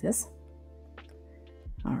can leave this.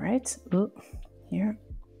 All right, here,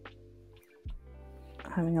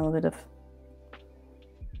 having a little bit of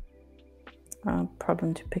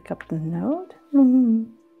problem to pick up the node.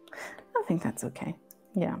 I think that's okay.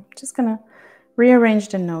 Yeah, I'm just gonna rearrange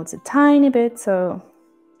the nodes a tiny bit, so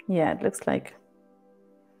yeah, it looks like,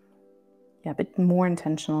 yeah, a bit more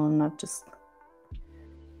intentional and not just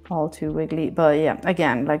all too wiggly. But yeah,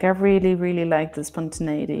 again, like I really like the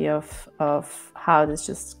spontaneity of how this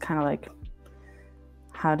just kind of like,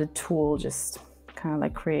 how the tool just kind of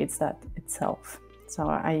like creates that itself. So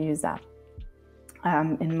I use that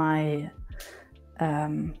in my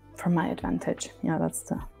for my advantage. Yeah, that's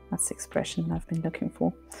the expression I've been looking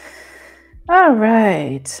for. All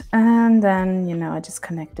right, and then, you know, I just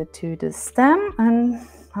connect it to the stem, and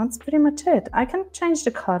that's pretty much it. I can change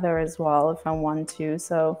the color as well if I want to.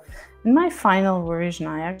 So in my final version,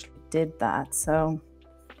 I actually did that. So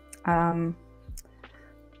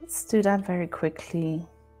let's do that very quickly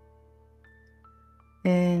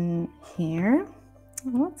in here.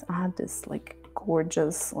 Let's add this like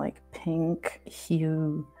gorgeous like pink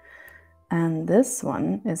hue. And this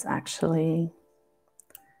one is actually,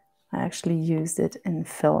 I actually used it in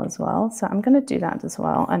fill as well. So I'm going to do that as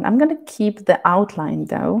well. And I'm going to keep the outline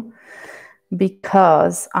though,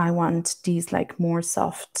 because I want these like more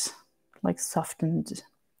soft, like softened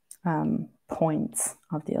points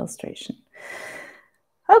of the illustration.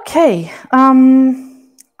 Okay,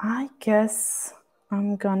 I guess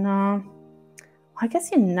I'm gonna, I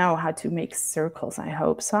guess you know how to make circles, I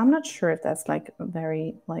hope. So I'm not sure if that's like a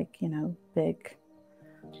very like, you know, big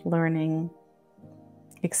learning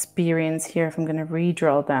experience here if I'm going to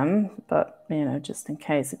redraw them, but you know, just in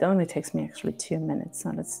case. It only takes me actually 2 minutes,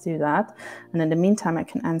 so let's do that. And in the meantime, I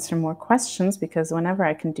can answer more questions, because whenever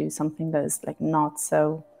I can do something that is like not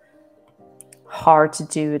so hard to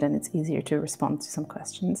do, then it's easier to respond to some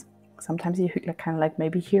questions. Sometimes you kind of like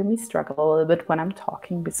maybe hear me struggle a little bit when I'm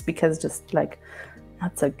talking. It's because just like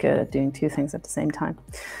not so good at doing two things at the same time.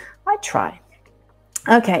 I try.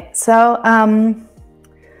 Okay, so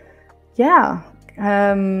yeah,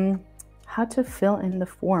 how to fill in the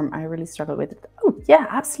form. I really struggle with it. Oh yeah,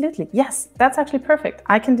 absolutely. Yes, that's actually perfect.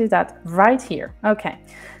 I can do that right here. Okay,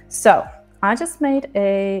 so I just made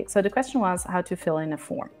a, so the question was how to fill in a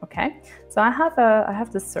form. Okay, so I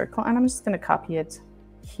have this circle, and I'm just going to copy it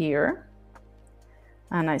here,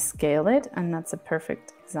 and I scale it, and that's a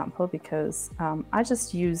perfect example because I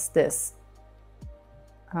just use this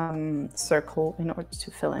circle in order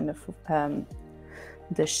to fill in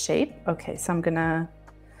the shape. Okay, so I'm gonna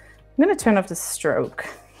turn off the stroke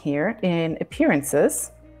here in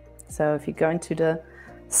appearances. So if you go into the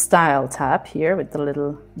style tab here with the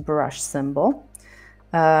little brush symbol,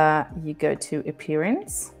 you go to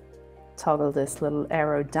appearance, toggle this little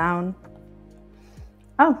arrow down.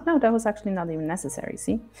 Oh no, that was actually not even necessary,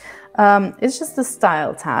 see? It's just the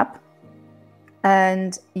style tab,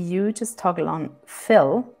 and you just toggle on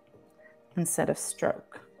fill instead of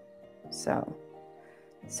stroke. So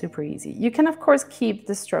super easy. You can of course keep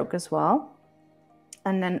the stroke as well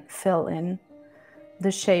and then fill in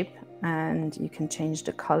the shape, and you can change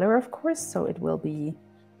the color of course, so it will be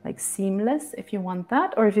like seamless if you want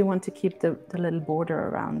that, or if you want to keep the little border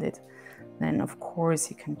around it, then of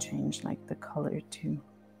course you can change like the color too.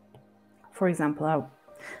 For example, I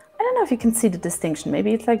don't know if you can see the distinction.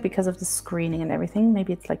 Maybe it's like because of the screening and everything,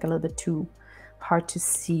 maybe it's like a little bit too hard to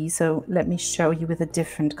see. So let me show you with a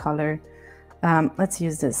different color. Let's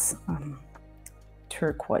use this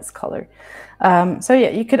turquoise color. So yeah,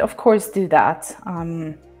 you could of course do that.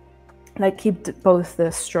 Like keep both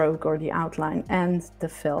the stroke or the outline and the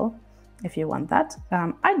fill if you want that.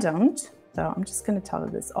 I don't, so I'm just going to toggle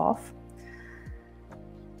this off.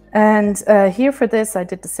 And here for this, I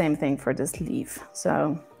did the same thing for this leaf.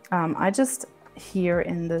 So I just here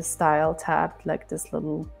in the style tab, like this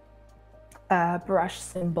little brush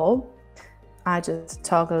symbol, I just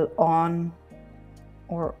toggle on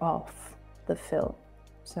or off the fill.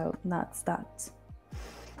 So that's that.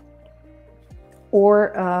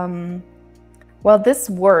 Or, well, this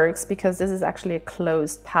works because this is actually a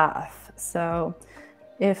closed path. So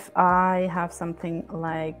if I have something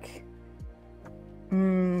like,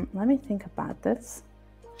 let me think about this.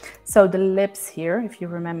 So the lips here, if you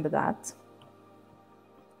remember that,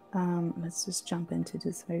 let's just jump into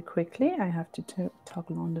this very quickly. I have to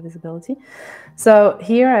toggle on the visibility. So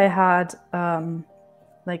here I had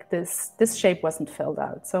like this shape wasn't filled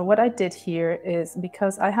out. So what I did here is,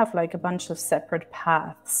 because I have like a bunch of separate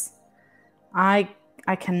paths, I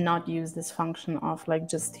cannot use this function of like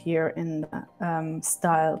just here in the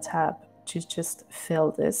style tab to just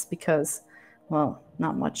fill this, because, well,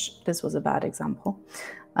 not much. This was a bad example.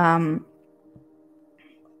 But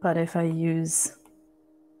if I use,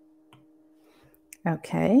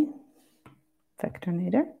 okay,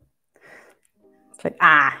 Vectornator, it's like,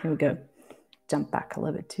 here we go. Jump back a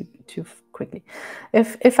little bit too quickly.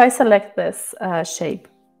 If I select this shape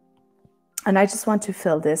and I just want to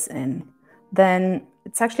fill this in, then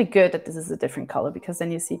it's actually good that this is a different color, because then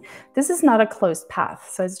you see this is not a closed path.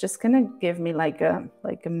 So it's just going to give me like a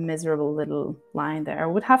miserable little line there. I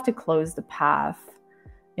would have to close the path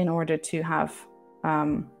in order to have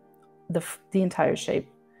the entire shape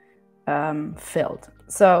filled.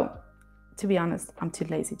 So to be honest, I'm too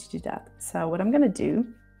lazy to do that. So what I'm going to do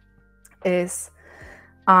is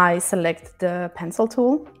I select the pencil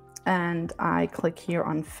tool and I click here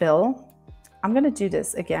on fill, I'm going to do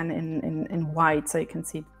this again in white so you can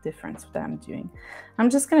see the difference that I'm doing. I'm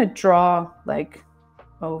just going to draw like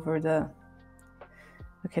over the,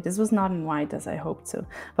 okay, this was not in white as I hoped to,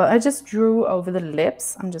 but I just drew over the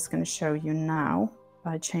lips. I'm just going to show you now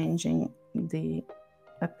by changing the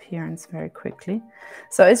appearance very quickly.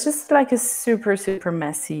 So it's just like a super, super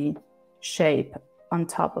messy shape on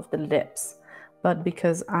top of the lips. But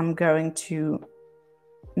because I'm going to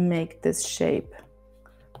make this shape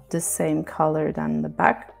the same color than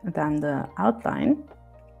the outline,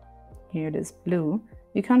 here it is blue,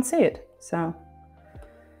 you can't see it. So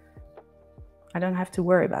I don't have to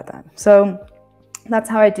worry about that. So that's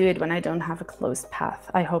how I do it when I don't have a closed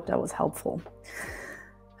path. I hope that was helpful.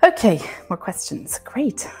 Okay, more questions.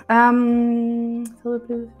 Great. Okay.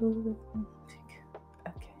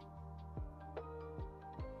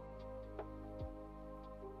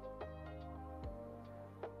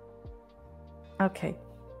 Okay.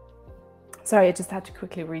 Sorry, I just had to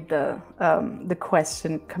quickly read the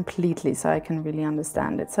question completely so I can really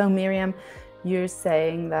understand it. So Miriam, you're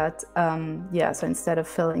saying that, yeah, so instead of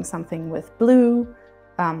filling something with blue,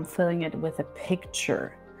 filling it with a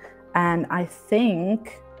picture. And I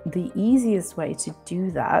think the easiest way to do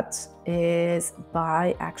that is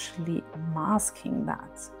by actually masking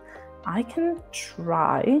that. I can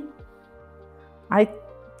try. I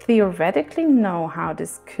theoretically know how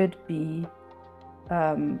this could be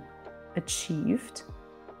achieved.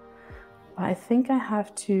 I think I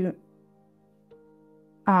have to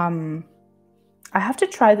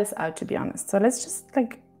try this out, to be honest. So let's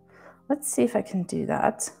see if I can do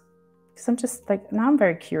that. Because I'm just like, now I'm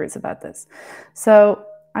very curious about this. So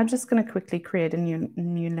I'm just going to quickly create a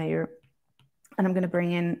new layer, and I'm going to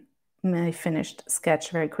bring in my finished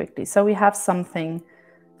sketch very quickly. So we have something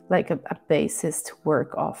like a basis to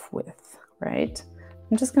work off with, right?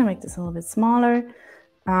 I'm just going to make this a little bit smaller.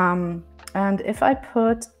 And if I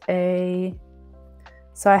put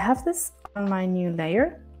so I have this on my new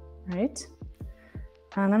layer, right?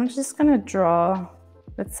 And I'm just going to draw,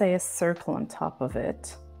 let's say, a circle on top of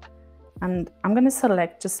it. And I'm going to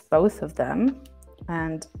select just both of them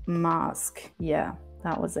and mask. Yeah,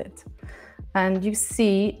 that was it. And you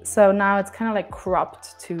see, so now it's kind of like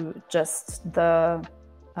cropped to just the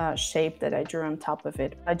shape that I drew on top of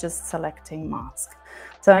it by just selecting mask.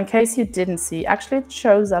 So in case you didn't see, actually it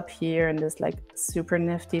shows up here in this like super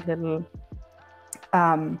nifty little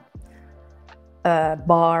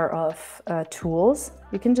bar of tools.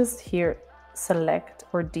 You can just here select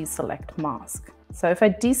or deselect mask. So if I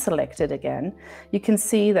deselect it again, you can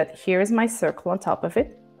see that here is my circle on top of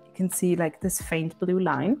it. You can see like this faint blue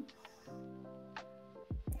line.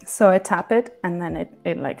 So I tap it, and then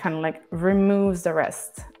it like kind of like removes the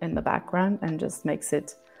rest in the background and just makes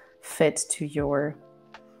it fit to your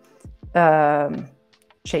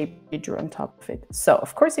shape you drew on top of it. So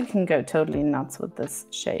of course you can go totally nuts with this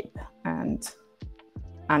shape, and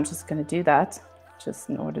I'm just going to do that just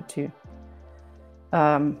in order to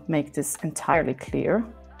make this entirely clear.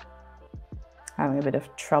 Having a bit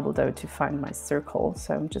of trouble though to find my circle,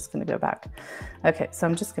 so I'm just going to go back. Okay, so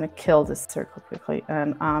I'm just going to kill this circle quickly,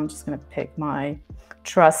 and I'm just going to pick my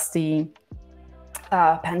trusty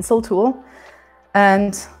pencil tool.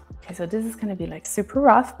 And okay, so this is going to be like super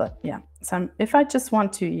rough, but yeah. So if I just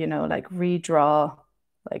want to, you know, like redraw,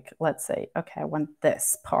 like let's say, okay, I want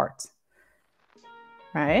this part,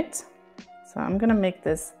 right? So I'm going to make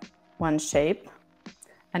this one shape.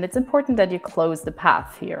 And it's important that you close the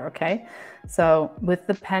path here, okay? So with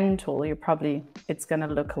the pen tool, it's gonna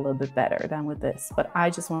look a little bit better than with this. But I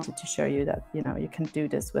just wanted to show you that, you know, you can do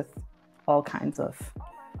this with all kinds of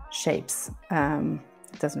shapes.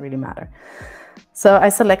 It doesn't really matter. So I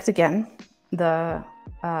select again the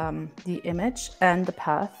image and the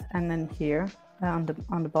path, and then here on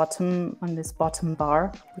the bottom, on this bottom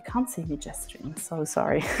bar, you can't see me gesturing, so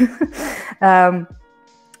sorry.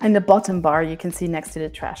 In the bottom bar, you can see next to the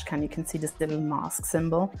trash can, you can see this little mask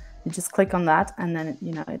symbol. You just click on that, and then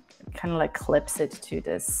you know it kind of like clips it to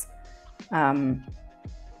this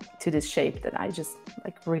shape that I just,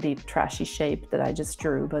 like really trashy shape that I just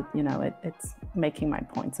drew. But you know it's making my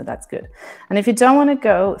point, so that's good. And if you don't want to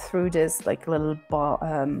go through this like little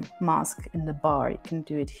mask in the bar, you can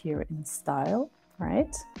do it here in style,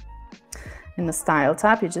 right? In the style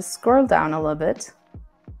tab, you just scroll down a little bit.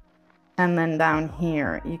 And then down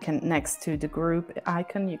here, you can, next to the group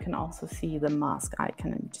icon, you can also see the mask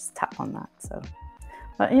icon, and you just tap on that. So,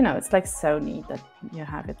 but you know, it's like so neat that you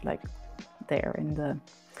have it like there in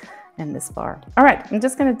this bar. All right, I'm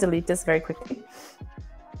just going to delete this very quickly.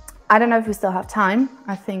 I don't know if we still have time.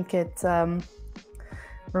 I think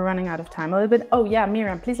we're running out of time a little bit. Oh yeah,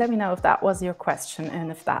 Miriam, please let me know if that was your question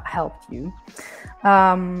and if that helped you.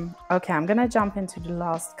 Okay, I'm gonna jump into the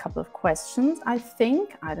last couple of questions. I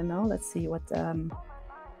think, I don't know, let's see what the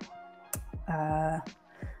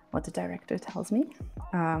director tells me.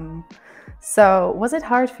 So was it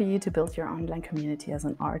hard for you to build your online community as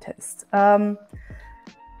an artist? Well,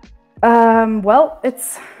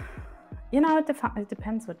 it's, you know, it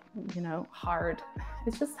depends what, you know, hard.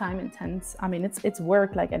 It's just time intense. I mean, it's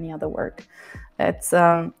work like any other work. It's,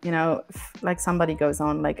 you know, if, like somebody goes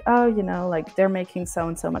on like, oh, you know, like they're making so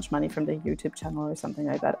and so much money from their YouTube channel or something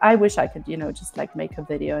like that. I wish I could, you know, just like make a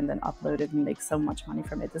video and then upload it and make so much money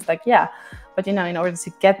from it. It's like, yeah, but you know, in order to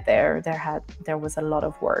get there, there was a lot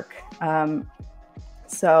of work.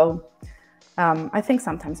 I think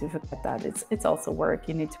sometimes we forget that it's also work.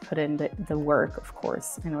 You need to put in the work, of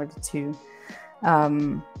course, in order to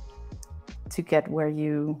get where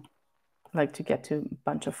you like to get to a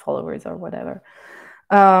bunch of followers or whatever.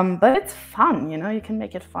 But it's fun, you know, you can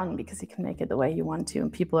make it fun because you can make it the way you want to,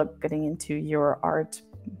 and people are getting into your art,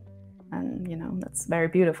 and you know, that's very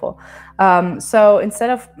beautiful. So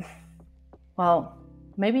instead of, well,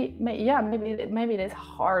 maybe it is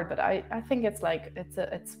hard, but I think it's like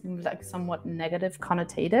it's like somewhat negative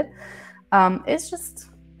connotated.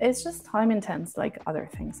 It's just time intense, like other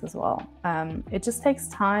things as well. It just takes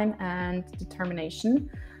time and determination,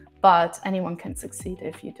 but anyone can succeed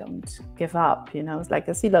if you don't give up. You know, it's like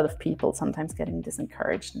I see a lot of people sometimes getting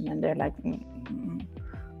disencouraged, and then they're like,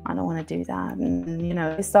 I don't want to do that, and you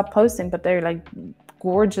know, they stop posting, but they're like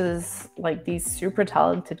gorgeous, like these super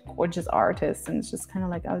talented, gorgeous artists, and it's just kind of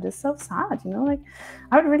like, oh, this is so sad, you know, like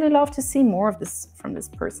I would really love to see more of this from this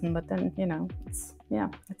person, but then, you know, I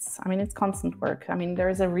mean, it's constant work. I mean, there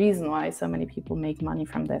is a reason why so many people make money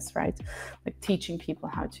from this, right? Like teaching people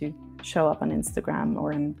how to show up on Instagram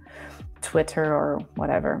or in Twitter or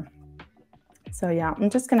whatever. So yeah, I'm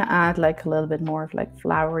just gonna add like a little bit more of like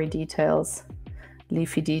flowery details,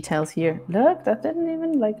 leafy details here. Look, that didn't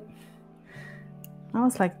even like, that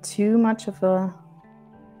was like too much of a,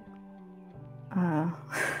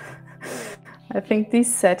 I think these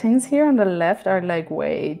settings here on the left are like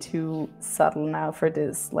way too subtle now for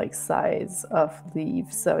this like size of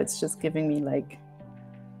leaf. So it's just giving me like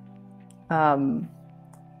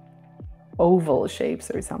oval shapes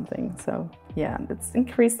or something. So yeah, let's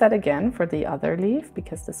increase that again for the other leaf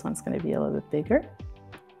because this one's going to be a little bit bigger.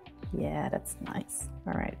 Yeah, that's nice.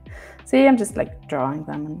 All right. See, I'm just like drawing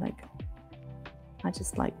them and like, I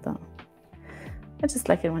just like them. I just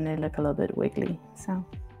like it when they look a little bit wiggly. So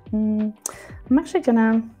I'm actually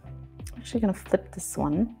gonna flip this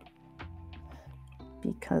one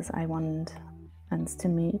because I want ends to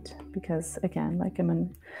meet, because again, like I'm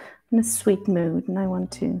in a sweet mood and I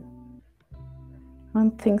want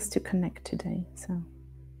things to connect today. So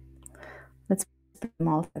let's put them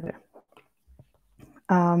all together.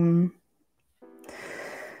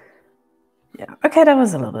 Yeah, okay, that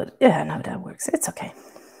was a little bit, yeah, no, that works. It's okay.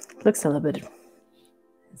 Looks a little bit,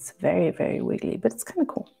 it's very, very wiggly, but it's kind of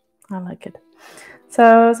cool. I like it.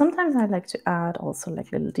 So sometimes I like to add also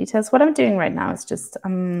like little details. What I'm doing right now is just,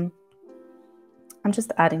 I'm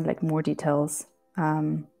just adding like more details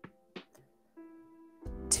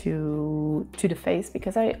to the face,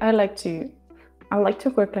 because I like to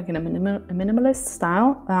work like in a minimalist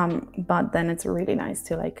style, but then it's really nice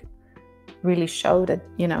to like really show that,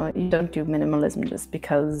 you know, you don't do minimalism just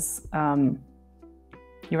because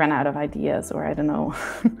you run out of ideas, or I don't know.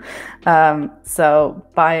 So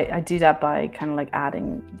I do that by kind of like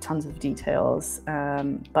adding tons of details,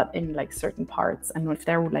 but in like certain parts, and if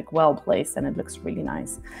they're like well placed, then it looks really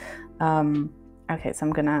nice. Okay,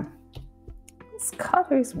 so this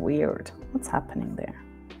color is weird. What's happening there?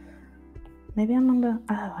 Maybe I'm on the,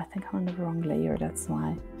 oh, I think I'm on the wrong layer, that's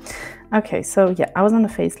why. Okay, so yeah, I was on the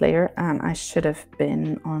face layer and I should have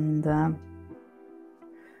been on the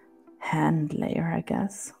hand layer, I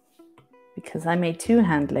guess, because I made 2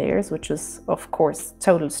 hand layers, which was, of course,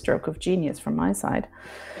 total stroke of genius from my side.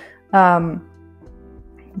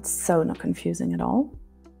 It's so not confusing at all.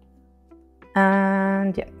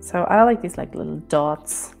 And yeah, so I like these like little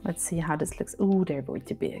dots. Let's see how this looks. Oh, they're way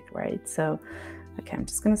too big, right? So okay, I'm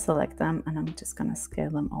just going to select them and I'm just going to scale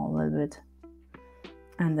them all a little bit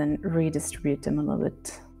and then redistribute them a little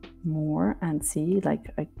bit more, and see,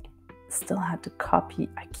 like I still had to copy.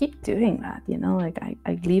 I keep doing that, you know, like I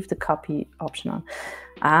leave the copy option on.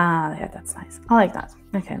 Ah, yeah, that's nice. I like that.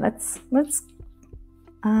 Okay, let's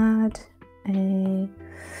add a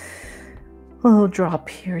little drop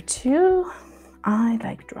here too. I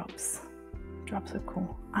like drops. Drops are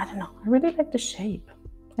cool. I don't know. I really like the shape.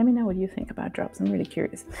 Let me know what you think about drops. I'm really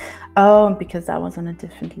curious. Oh, because that was on a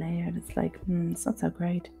different layer. It's like, it's not so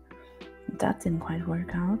great. That didn't quite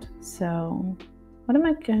work out. So what am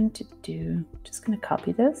I going to do? Just going to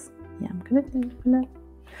copy this. Yeah, I'm gonna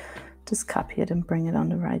just copy it and bring it on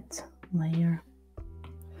the right layer.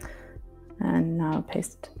 And now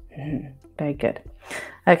paste it. Very good.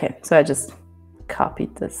 Okay, so I just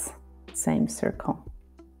copied this same circle.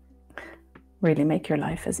 Really make your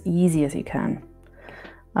life as easy as you can.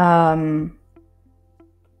 And,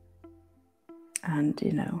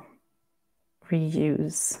 you know,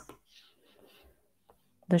 reuse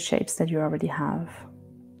the shapes that you already have.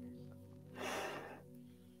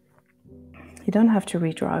 You don't have to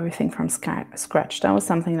redraw everything from scratch. That was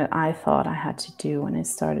something that I thought I had to do when I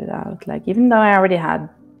started out. Like, even though I already had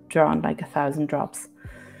drawn like 1,000 drops,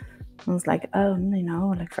 I was like, oh, you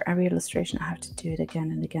know, like for every illustration, I have to do it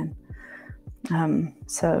again and again.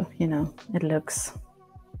 So, you know, it looks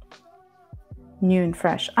new and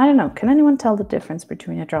fresh. I don't know. Can anyone tell the difference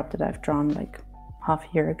between a drop that I've drawn like half a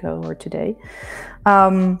year ago or today?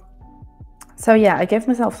 So yeah, I gave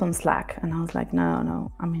myself some slack, and I was like,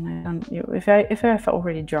 no. I mean, I don't. If I've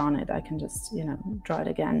already drawn it, I can just, you know, draw it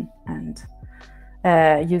again and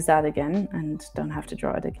use that again, and don't have to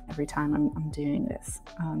draw it again every time I'm doing this.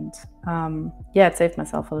 And yeah, it saved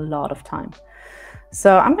myself a lot of time.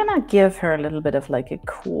 So I'm gonna give her a little bit of like a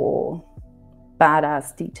cool,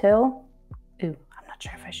 badass detail. Ooh, I'm not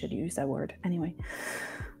sure if I should use that word. Anyway,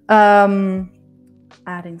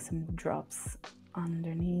 adding some drops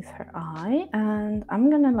underneath her eye, and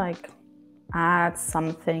I'm gonna like add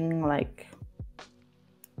something like,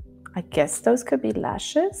 I guess those could be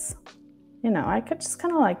lashes. You know, I could just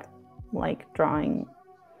kind of like drawing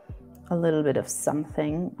a little bit of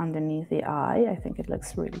something underneath the eye. I think it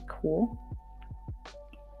looks really cool.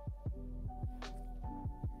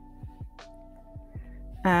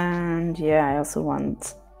 And yeah, I also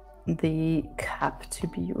want the cap to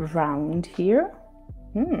be round here.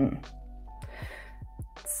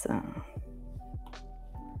 So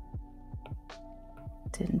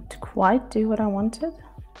didn't quite do what I wanted.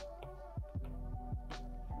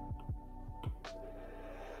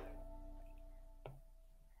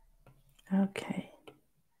 Okay,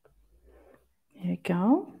 here you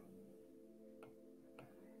go.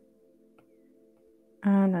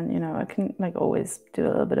 And then, you know, I can like always do a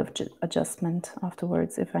little bit of adjustment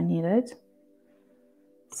afterwards if I need it.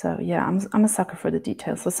 So yeah, I'm a sucker for the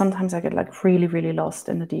details. So sometimes I get like really lost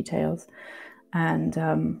in the details,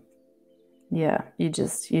 and yeah, you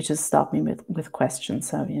just stop me with questions.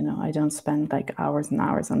 So, you know, I don't spend like hours and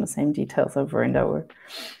hours on the same details over and over.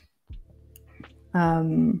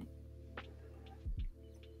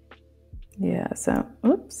 Yeah, so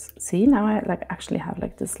oops, see, now I like actually have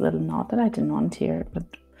like this little knot that I didn't want here, but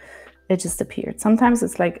it just appeared. Sometimes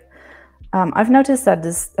it's like I've noticed that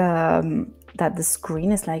this that the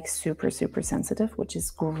screen is like super sensitive, which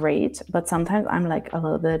is great, but sometimes I'm like a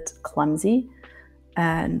little bit clumsy,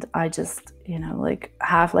 and I just, you know, like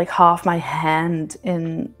have like half my hand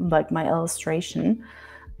in like my illustration,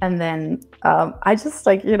 and then I just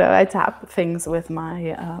like, you know, I tap things with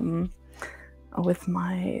my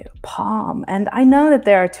palm, and I know that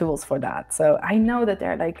there are tools for that. So I know that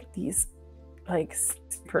there are like these like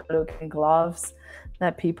super looking gloves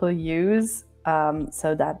that people use,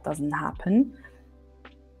 so that doesn't happen.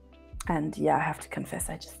 And yeah, I have to confess,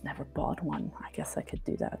 I just never bought one. I guess I could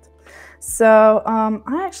do that. So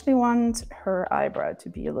I actually want her eyebrow to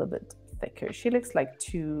be a little bit thicker. She looks like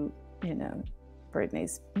too, you know,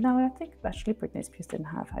 Britney's. No, I think actually Britney Spears didn't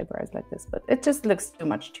have eyebrows like this, but it just looks too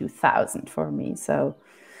much 2000 for me. So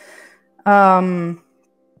I'm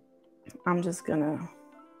just gonna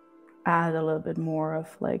add a little bit more of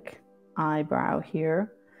like eyebrow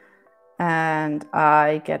here, and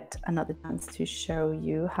I get another chance to show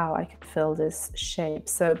you how I can fill this shape.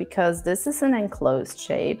 So because this is an enclosed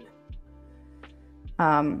shape,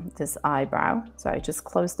 this eyebrow, so I just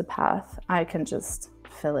close the path, I can just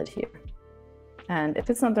fill it here. And if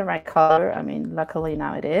it's not the right color, I mean, luckily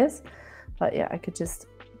now it is, but yeah, I could just,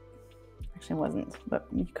 actually it wasn't, but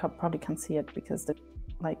you probably can't see it because the,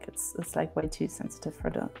 like it's like way too sensitive for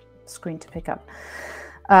the screen to pick up.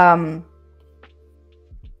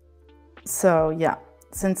 So yeah,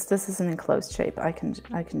 since this is an enclosed shape, I can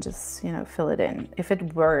just, you know, fill it in. If it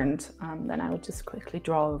weren't, then I would just quickly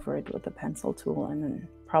draw over it with a pencil tool, and then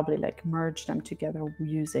probably like merge them together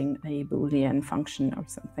using a Boolean function or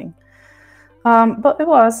something. But it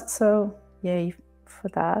was, so yay for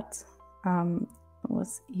that. It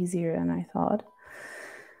was easier than I thought.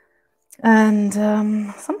 And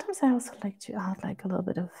sometimes I also like to add like a little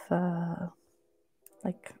bit of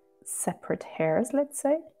like separate hairs, let's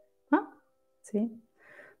say. Huh? See?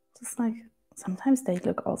 Just like, sometimes they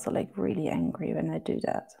look also like really angry when I do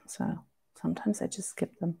that. So sometimes I just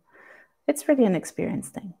skip them. It's really an experience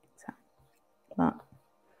thing. So, but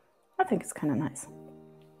I think it's kind of nice.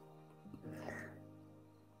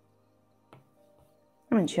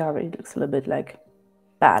 I mean, she already looks a little bit like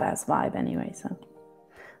badass vibe anyway, so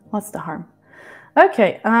what's the harm?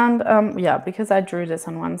 Okay, and yeah, because I drew this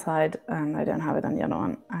on one side and I don't have it on the other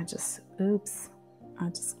one, I just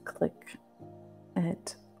click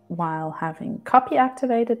it while having copy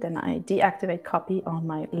activated, then I deactivate copy on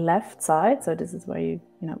my left side. So this is where you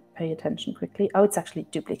pay attention quickly. Oh, it's actually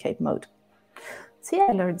duplicate mode. See,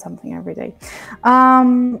 I learned something every day.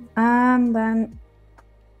 And then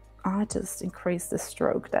I just increased the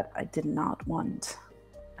stroke that I did not want.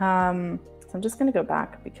 So I'm just going to go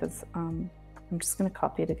back because I'm just going to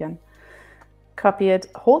copy it again. Copy it,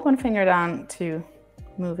 hold one finger down to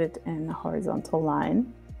move it in a horizontal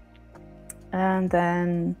line. And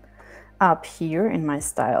then up here in my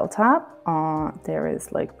style tab, there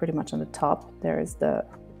is like pretty much on the top, there is the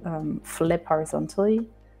flip horizontally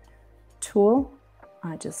tool.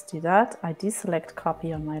 I just do that. I deselect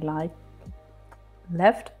copy on my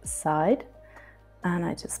left side and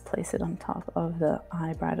I just place it on top of the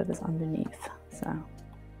eyebrow that is underneath. So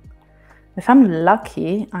if I'm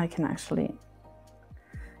lucky, I can actually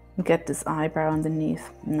get this eyebrow underneath.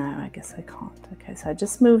 No, I guess I can't. Okay, so I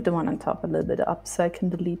just moved the one on top a little bit up so I can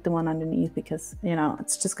delete the one underneath because,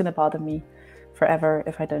 it's just going to bother me forever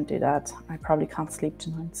if I don't do that. I probably can't sleep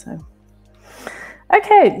tonight, so.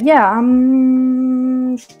 Okay, yeah,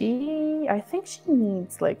 I think she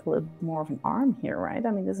needs like a little bit more of an arm here, right?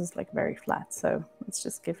 I mean, this is like very flat, so let's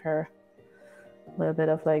just give her a little bit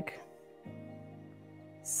of like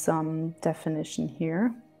some definition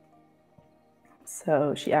here.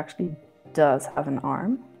 So she actually does have an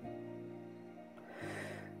arm.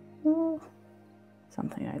 Ooh,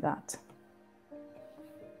 something like that.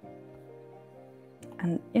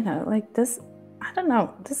 And, like this, I don't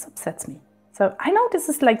know, this upsets me. So I know this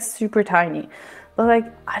is like super tiny, but like,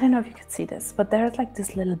 I don't know if you could see this, but there's like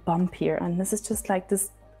this little bump here. And this is just like this,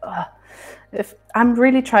 if I'm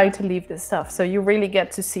really trying to leave this stuff, so you really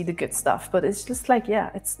get to see the good stuff, but it's just like, yeah,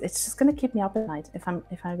 it's just going to keep me up at night if I'm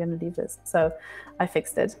going to leave this. So I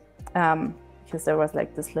fixed it because there was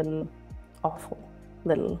like this little awful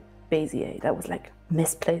little Bezier that was like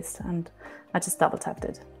misplaced and I just double tapped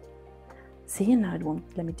it. See, now it won't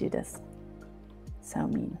let me do this. So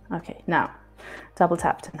mean. Okay, now double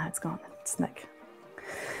tapped and now it's gone. It's like,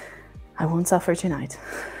 I won't suffer tonight.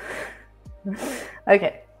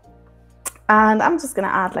 Okay. And I'm just gonna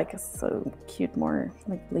add like so cute, more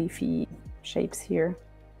like leafy shapes here.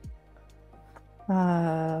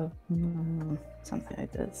 Something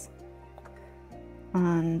like this.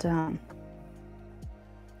 And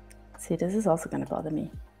see, this is also gonna bother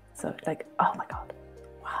me. So like, oh my God,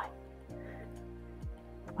 why?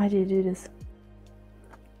 Why do you do this?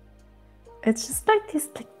 It's just like these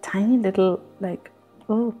like tiny little like,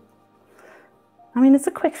 oh, I mean, it's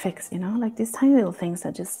a quick fix, like these tiny little things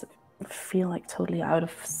that just feel like totally out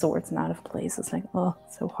of sorts and out of place. It's like, oh,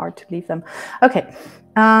 so hard to leave them. Okay,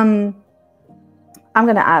 I'm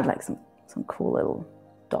gonna add like some cool little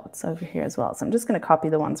dots over here as well. So I'm just gonna copy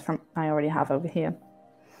the ones from I already have over here.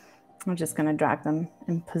 I'm just gonna drag them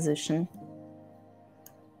in position.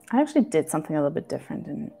 I actually did something a little bit different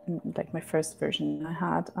in like my first version I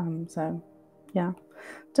had. So yeah,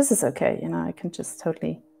 this is okay. I can just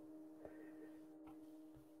totally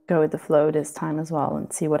go with the flow this time as well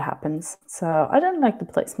and see what happens. So I don't like the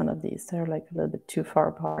placement of these. They're like a little bit too far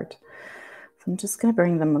apart. So I'm just going to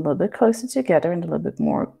bring them a little bit closer together and a little bit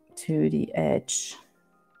more to the edge.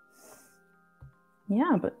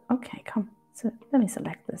 Yeah, but okay, come. So let me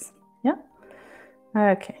select this. Yeah.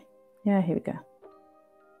 Okay. Yeah, here we go.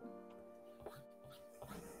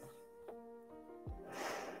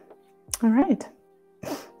 All right.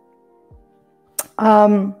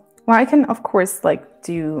 Well, I can, of course, like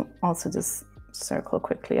do also this circle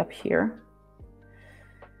quickly up here.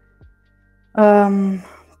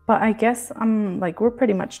 But I guess we're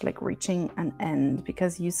pretty much like reaching an end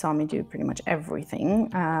because you saw me do pretty much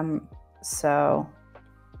everything. So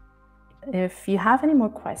if you have any more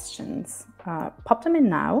questions, pop them in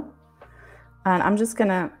now. And I'm just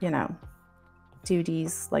gonna, do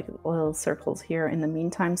these like little circles here in the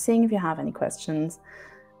meantime, seeing if you have any questions.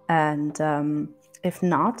 And if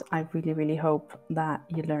not, I really, really hope that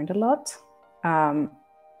you learned a lot.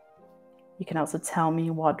 You can also tell me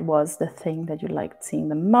what was the thing that you liked seeing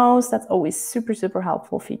the most. That's always super, super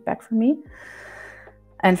helpful feedback for me.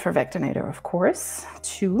 And for Vectornator, of course,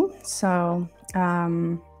 too. So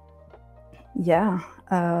yeah,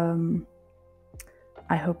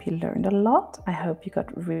 I hope you learned a lot. I hope you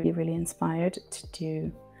got really, really inspired to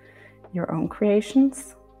do your own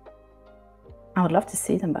creations. I would love to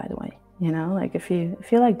see them, by the way. You know, like if you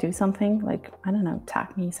like do something, like, I don't know,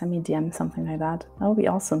 tag me, send me a DM, something like that. That would be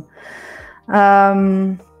awesome.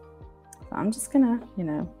 I'm just gonna, you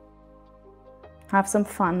know, have some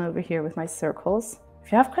fun over here with my circles.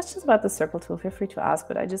 If you have questions about the circle tool, feel free to ask,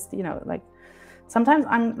 but I just, you know, like sometimes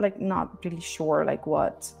I'm like not really sure like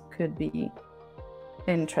what could be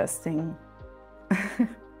interesting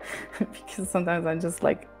because sometimes I'm just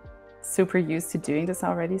like super used to doing this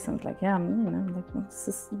already. So I'm like, yeah, you know, like this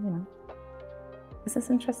is, you know, is this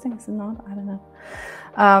interesting? Is it not? I don't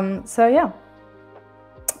know. So yeah.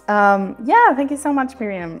 Yeah, thank you so much,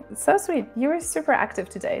 Miriam. It's so sweet. You were super active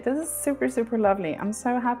today. This is super, super lovely. I'm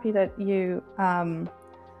so happy that you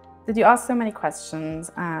asked so many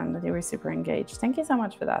questions and that you were super engaged. Thank you so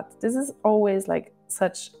much for that. This is always like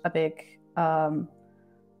such a big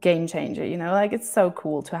game changer, you know, like it's so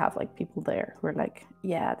cool to have like people there who are like,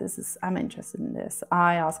 yeah, I'm interested in this.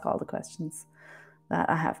 I ask all the questions that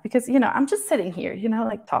I have because, you know, I'm just sitting here, you know,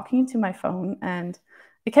 like talking to my phone, and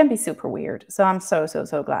it can be super weird. So I'm so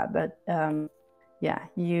glad that, yeah,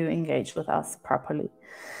 you engage with us properly.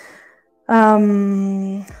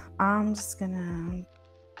 I'm just gonna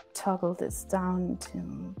toggle this down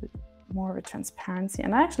to more of a transparency,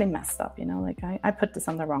 and I actually messed up, you know, like I put this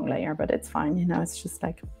on the wrong layer, but it's fine, you know, it's just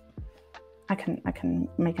like I can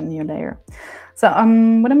make a new layer. So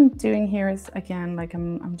what I'm doing here is, again, like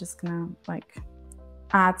I'm just gonna like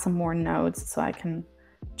add some more nodes so I can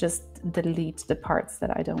just delete the parts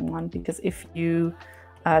that I don't want, because if you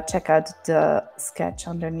check out the sketch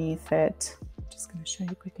underneath it, I'm just gonna show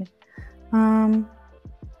you quickly.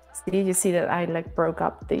 You see that I like broke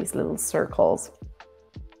up these little circles.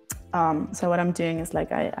 So what I'm doing is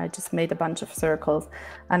like I just made a bunch of circles,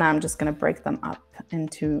 and I'm just gonna break them up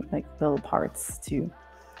into like little parts to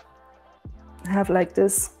have like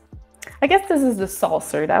this. I guess this is the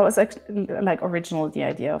saucer. That was actually like originally the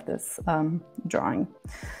idea of this drawing.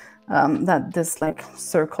 That this like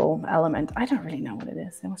circle element, I don't really know what it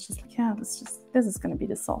is. It was just like, yeah, this is gonna be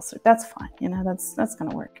the saucer. That's fine, you know, that's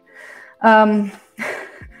gonna work.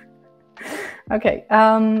 Okay,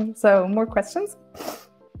 so more questions.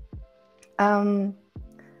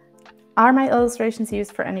 Are my illustrations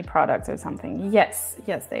used for any products or something? Yes,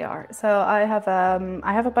 they are. So I have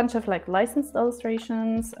a bunch of like licensed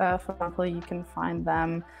illustrations. For example, you can find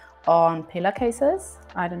them on pillar cases.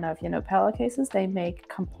 I don't know if you know pillar cases. They make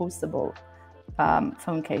compostable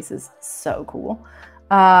phone cases. So cool.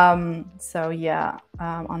 So yeah,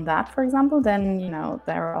 on that, for example, then, you know,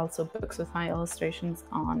 there are also books with my illustrations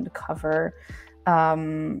on the cover.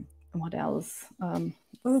 What else?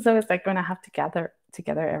 This is always like when I have to gather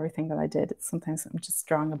together everything that I did. Sometimes I'm just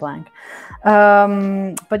drawing a blank.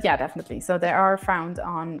 But yeah, definitely. So they are found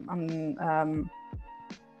on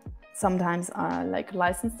sometimes like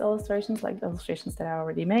licensed illustrations, like illustrations that I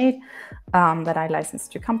already made, that I license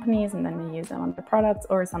to companies, and then they use them on their products.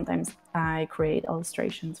 Or sometimes I create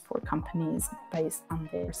illustrations for companies based on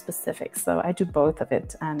their specifics. So I do both of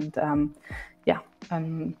it. And yeah,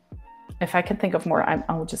 if I can think of more,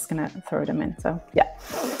 I'm just gonna throw them in. So yeah.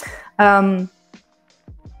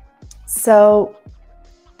 So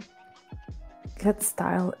good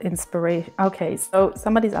style inspiration. Okay, so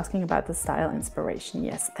somebody's asking about the style inspiration.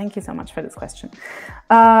 Yes, thank you so much for this question.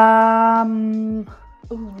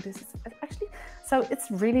 This is actually, so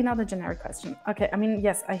it's really not a generic question. Okay, I mean,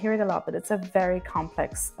 yes, I hear it a lot, but it's a very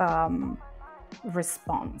complex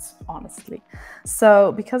response, honestly.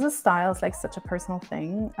 So because the style is like such a personal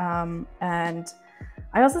thing, and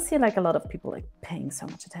I also see like a lot of people like paying so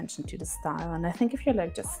much attention to the style. And I think if you're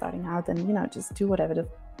like just starting out, then, you know, just do whatever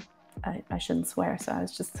I shouldn't swear, so I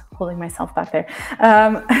was just holding myself back there.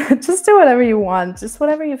 Just do whatever you want, just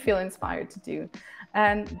whatever you feel inspired to do.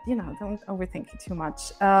 And, you know, don't overthink it too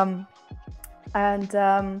much. And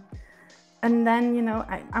then, you know,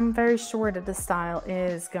 I'm very sure that the style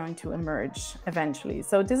is going to emerge eventually.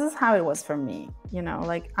 So this is how it was for me, you know,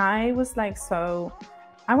 like I was like, so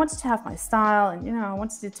I wanted to have my style, and, you know, I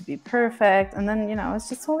wanted it to be perfect. And then, you know, I was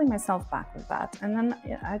just holding myself back with that. And then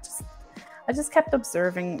I just kept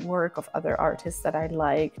observing work of other artists that I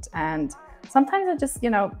liked. And sometimes I just,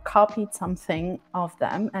 you know, copied something of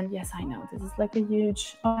them. And yes, I know this is like a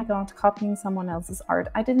huge, oh my God, copying someone else's art.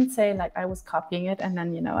 I didn't say like I was copying it and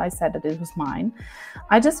then, you know, I said that it was mine.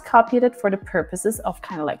 I just copied it for the purposes of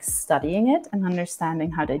kind of like studying it and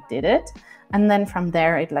understanding how they did it. And then from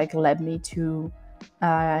there, it like led me to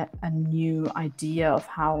a new idea of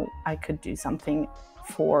how I could do something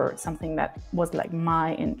for something that was like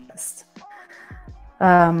my interest.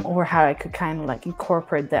 or how I could kind of like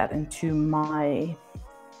incorporate that into my,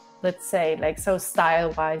 let's say, like, so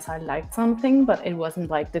style wise I liked something, but it wasn't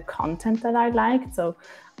like the content that I liked, so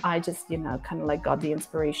I just, you know, kind of like got the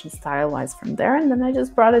inspiration style wise from there, and then I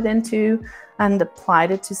just brought it into and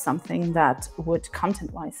applied it to something that would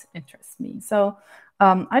content wise interest me. So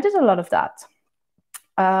I did a lot of that,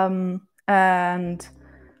 and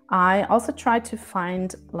I also tried to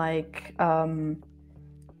find like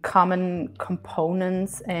common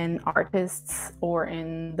components in artists or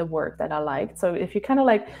in the work that I liked. So if you kind of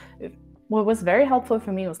like, what was very helpful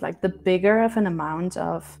for me was like the bigger of an amount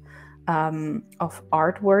of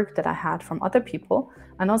artwork that I had from other people,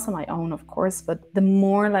 and also my own, of course, but the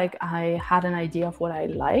more like I had an idea of what I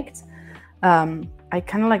liked, I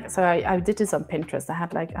kind of like, so I did this on Pinterest. I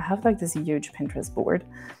have like this huge Pinterest board.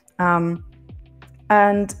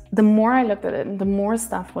 And the more I looked at it and the more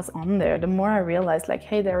stuff was on there, the more I realized like,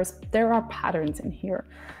 hey, there are patterns in here.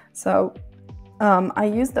 So I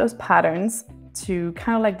used those patterns to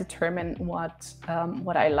kind of like determine what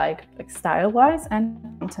I like style-wise and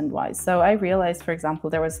content-wise. So I realized, for example,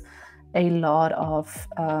 there was a lot of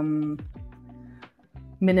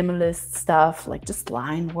minimalist stuff, like just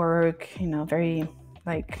line work, you know, very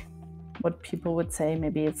like what people would say,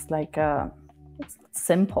 maybe it's like it's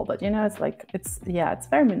simple, but you know, it's like, it's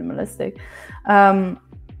very minimalistic.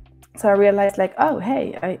 So I realized like, oh,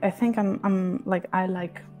 hey, I think I'm like, I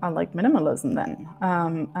like minimalism then.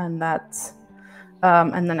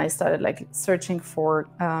 And then I started like searching for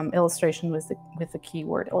illustration with the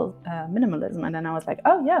keyword minimalism. And then I was like,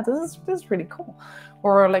 oh yeah, this is really cool.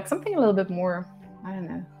 Or like something a little bit more, I don't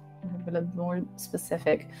know, a little more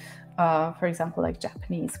specific. For example, like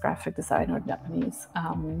Japanese graphic design or Japanese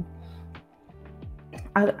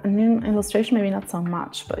illustration, maybe not so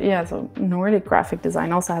much, but yeah, so Nordic graphic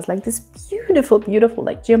design also has like this beautiful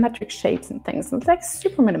like geometric shapes and things, and it's like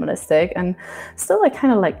super minimalistic and still like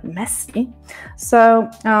kind of like messy. So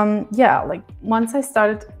yeah, like once I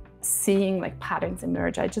started seeing like patterns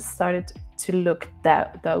emerge, I just started to look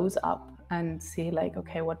those up and see like,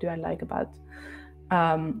 okay, what do I like about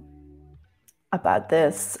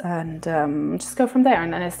this, and just go from there.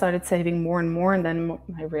 And then I started saving more and more, and then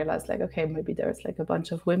I realized like, okay, maybe there's like a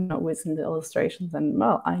bunch of women always in the illustrations, and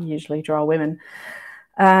well, I usually draw women.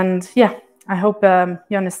 And yeah, I hope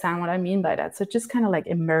you understand what I mean by that. So it just kind of like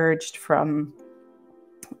emerged from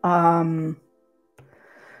kind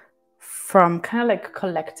of like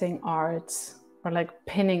collecting art or like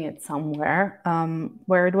pinning it somewhere,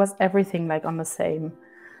 where it was everything like on the same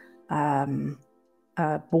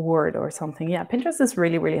board or something. Yeah, Pinterest is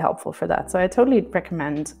really, really helpful for that. So I totally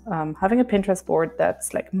recommend having a Pinterest board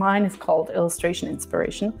that's like, mine is called Illustration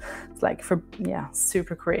Inspiration. It's like for, yeah,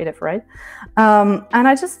 super creative, right? And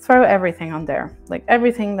I just throw everything on there. Like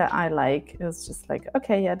everything that I like is just like,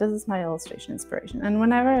 okay, yeah, this is my illustration inspiration. And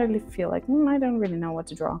whenever I really feel like, I don't really know what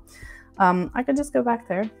to draw, I can just go back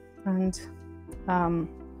there and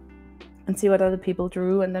see what other people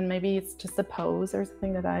drew, and then maybe it's just a pose or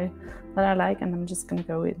something that I like, and I'm just gonna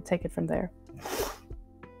go and take it from there.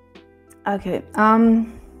 Okay,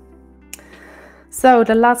 so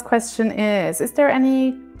the last question is there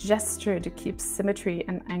any gesture to keep symmetry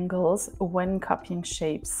and angles when copying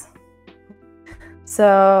shapes?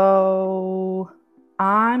 So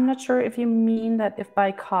I'm not sure if you mean that if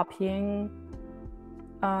by copying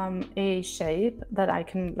a shape that I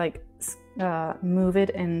can like move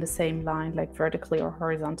it in the same line, like vertically or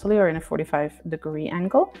horizontally or in a 45-degree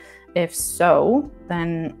angle. If so,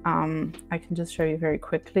 then I can just show you very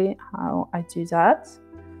quickly how I do that.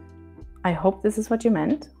 I hope this is what you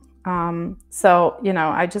meant. So, you know,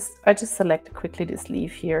 I just select quickly this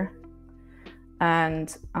leaf here,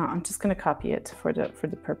 and I'm just going to copy it for the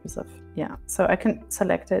purpose of, yeah. So I can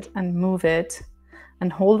select it and move it and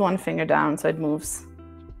hold one finger down so it moves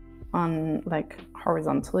on like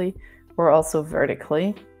horizontally or also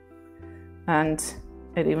vertically, and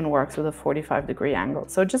it even works with a 45-degree angle.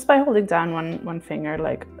 So just by holding down one finger,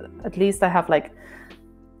 like at least I have like,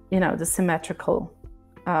 you know, the symmetrical,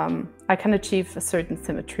 I can achieve a certain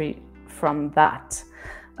symmetry from that.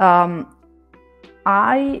 I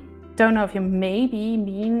don't know if you maybe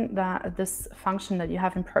mean that this function that you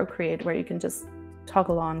have in Procreate where you can just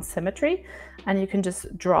toggle on symmetry and you can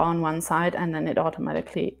just draw on one side and then it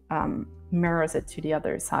automatically mirrors it to the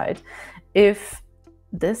other side. If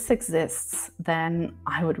this exists, then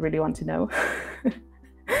I would really want to know.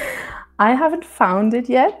 I haven't found it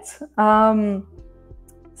yet.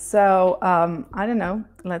 So I don't know.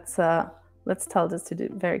 Let's tell this to the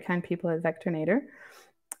very kind people at Vectornator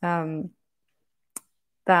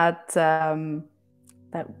that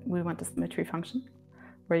we want a symmetry function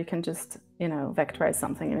where you can just, you know, vectorize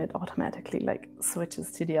something and it automatically like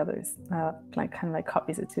switches to the others, like kind of like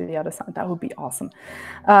copies it to the other side. That would be awesome.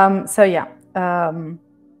 So yeah,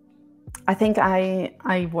 I think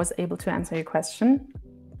I was able to answer your question.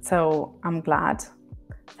 So I'm glad.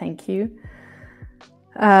 Thank you.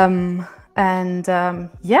 Yeah,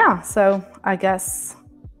 so I guess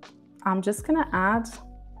I'm just gonna add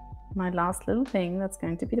my last little thing that's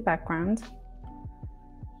going to be the background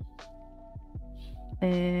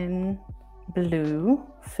in blue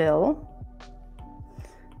fill,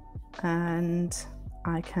 and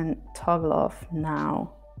I can toggle off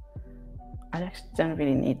now. I actually don't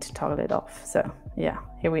really need to toggle it off. So yeah,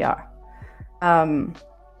 here we are.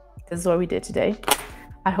 This is what we did today.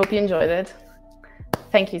 I hope you enjoyed it.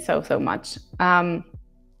 Thank you so much.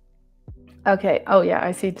 Okay. Oh yeah,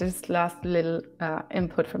 I see this last little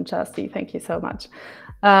input from Chastity. Thank you so much.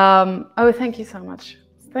 Oh, thank you so much.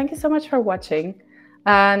 Thank you so much for watching.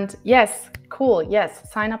 And yes, cool.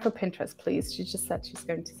 Yes, sign up for Pinterest, please. She just said she's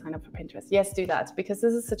going to sign up for Pinterest. Yes, do that, because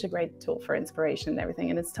this is such a great tool for inspiration and everything.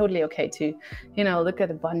 And it's totally okay to, you know, look at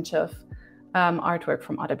a bunch of artwork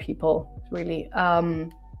from other people. Really,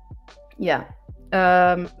 yeah.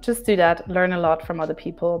 Just do that, learn a lot from other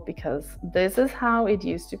people, because this is how it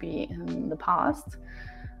used to be in the past.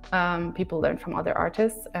 People learned from other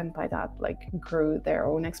artists, and by that like grew their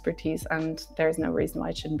own expertise, and there's no reason why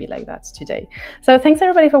it shouldn't be like that today. So thanks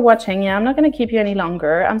everybody for watching. Yeah, I'm not going to keep you any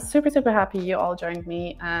longer. I'm super happy you all joined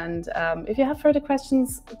me, and if you have further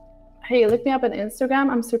questions, hey, look me up on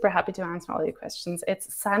Instagram. I'm super happy to answer all your questions.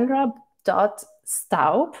 It's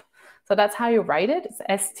Sandra.Staub. So that's how you write it. It's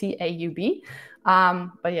S-T-A-U-B.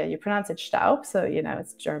 But yeah, you pronounce it Staub, so you know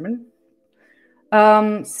it's German.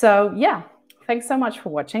 So yeah, thanks so much for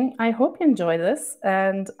watching. I hope you enjoy this,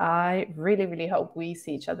 and I really hope we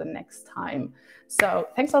see each other next time. So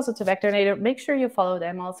thanks also to Vectornator. Make sure you follow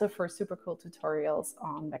them also for super cool tutorials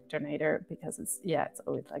on Vectornator, because it's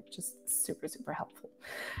always like just super helpful.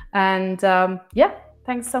 And yeah,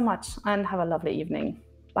 thanks so much, and have a lovely evening.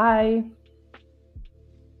 Bye.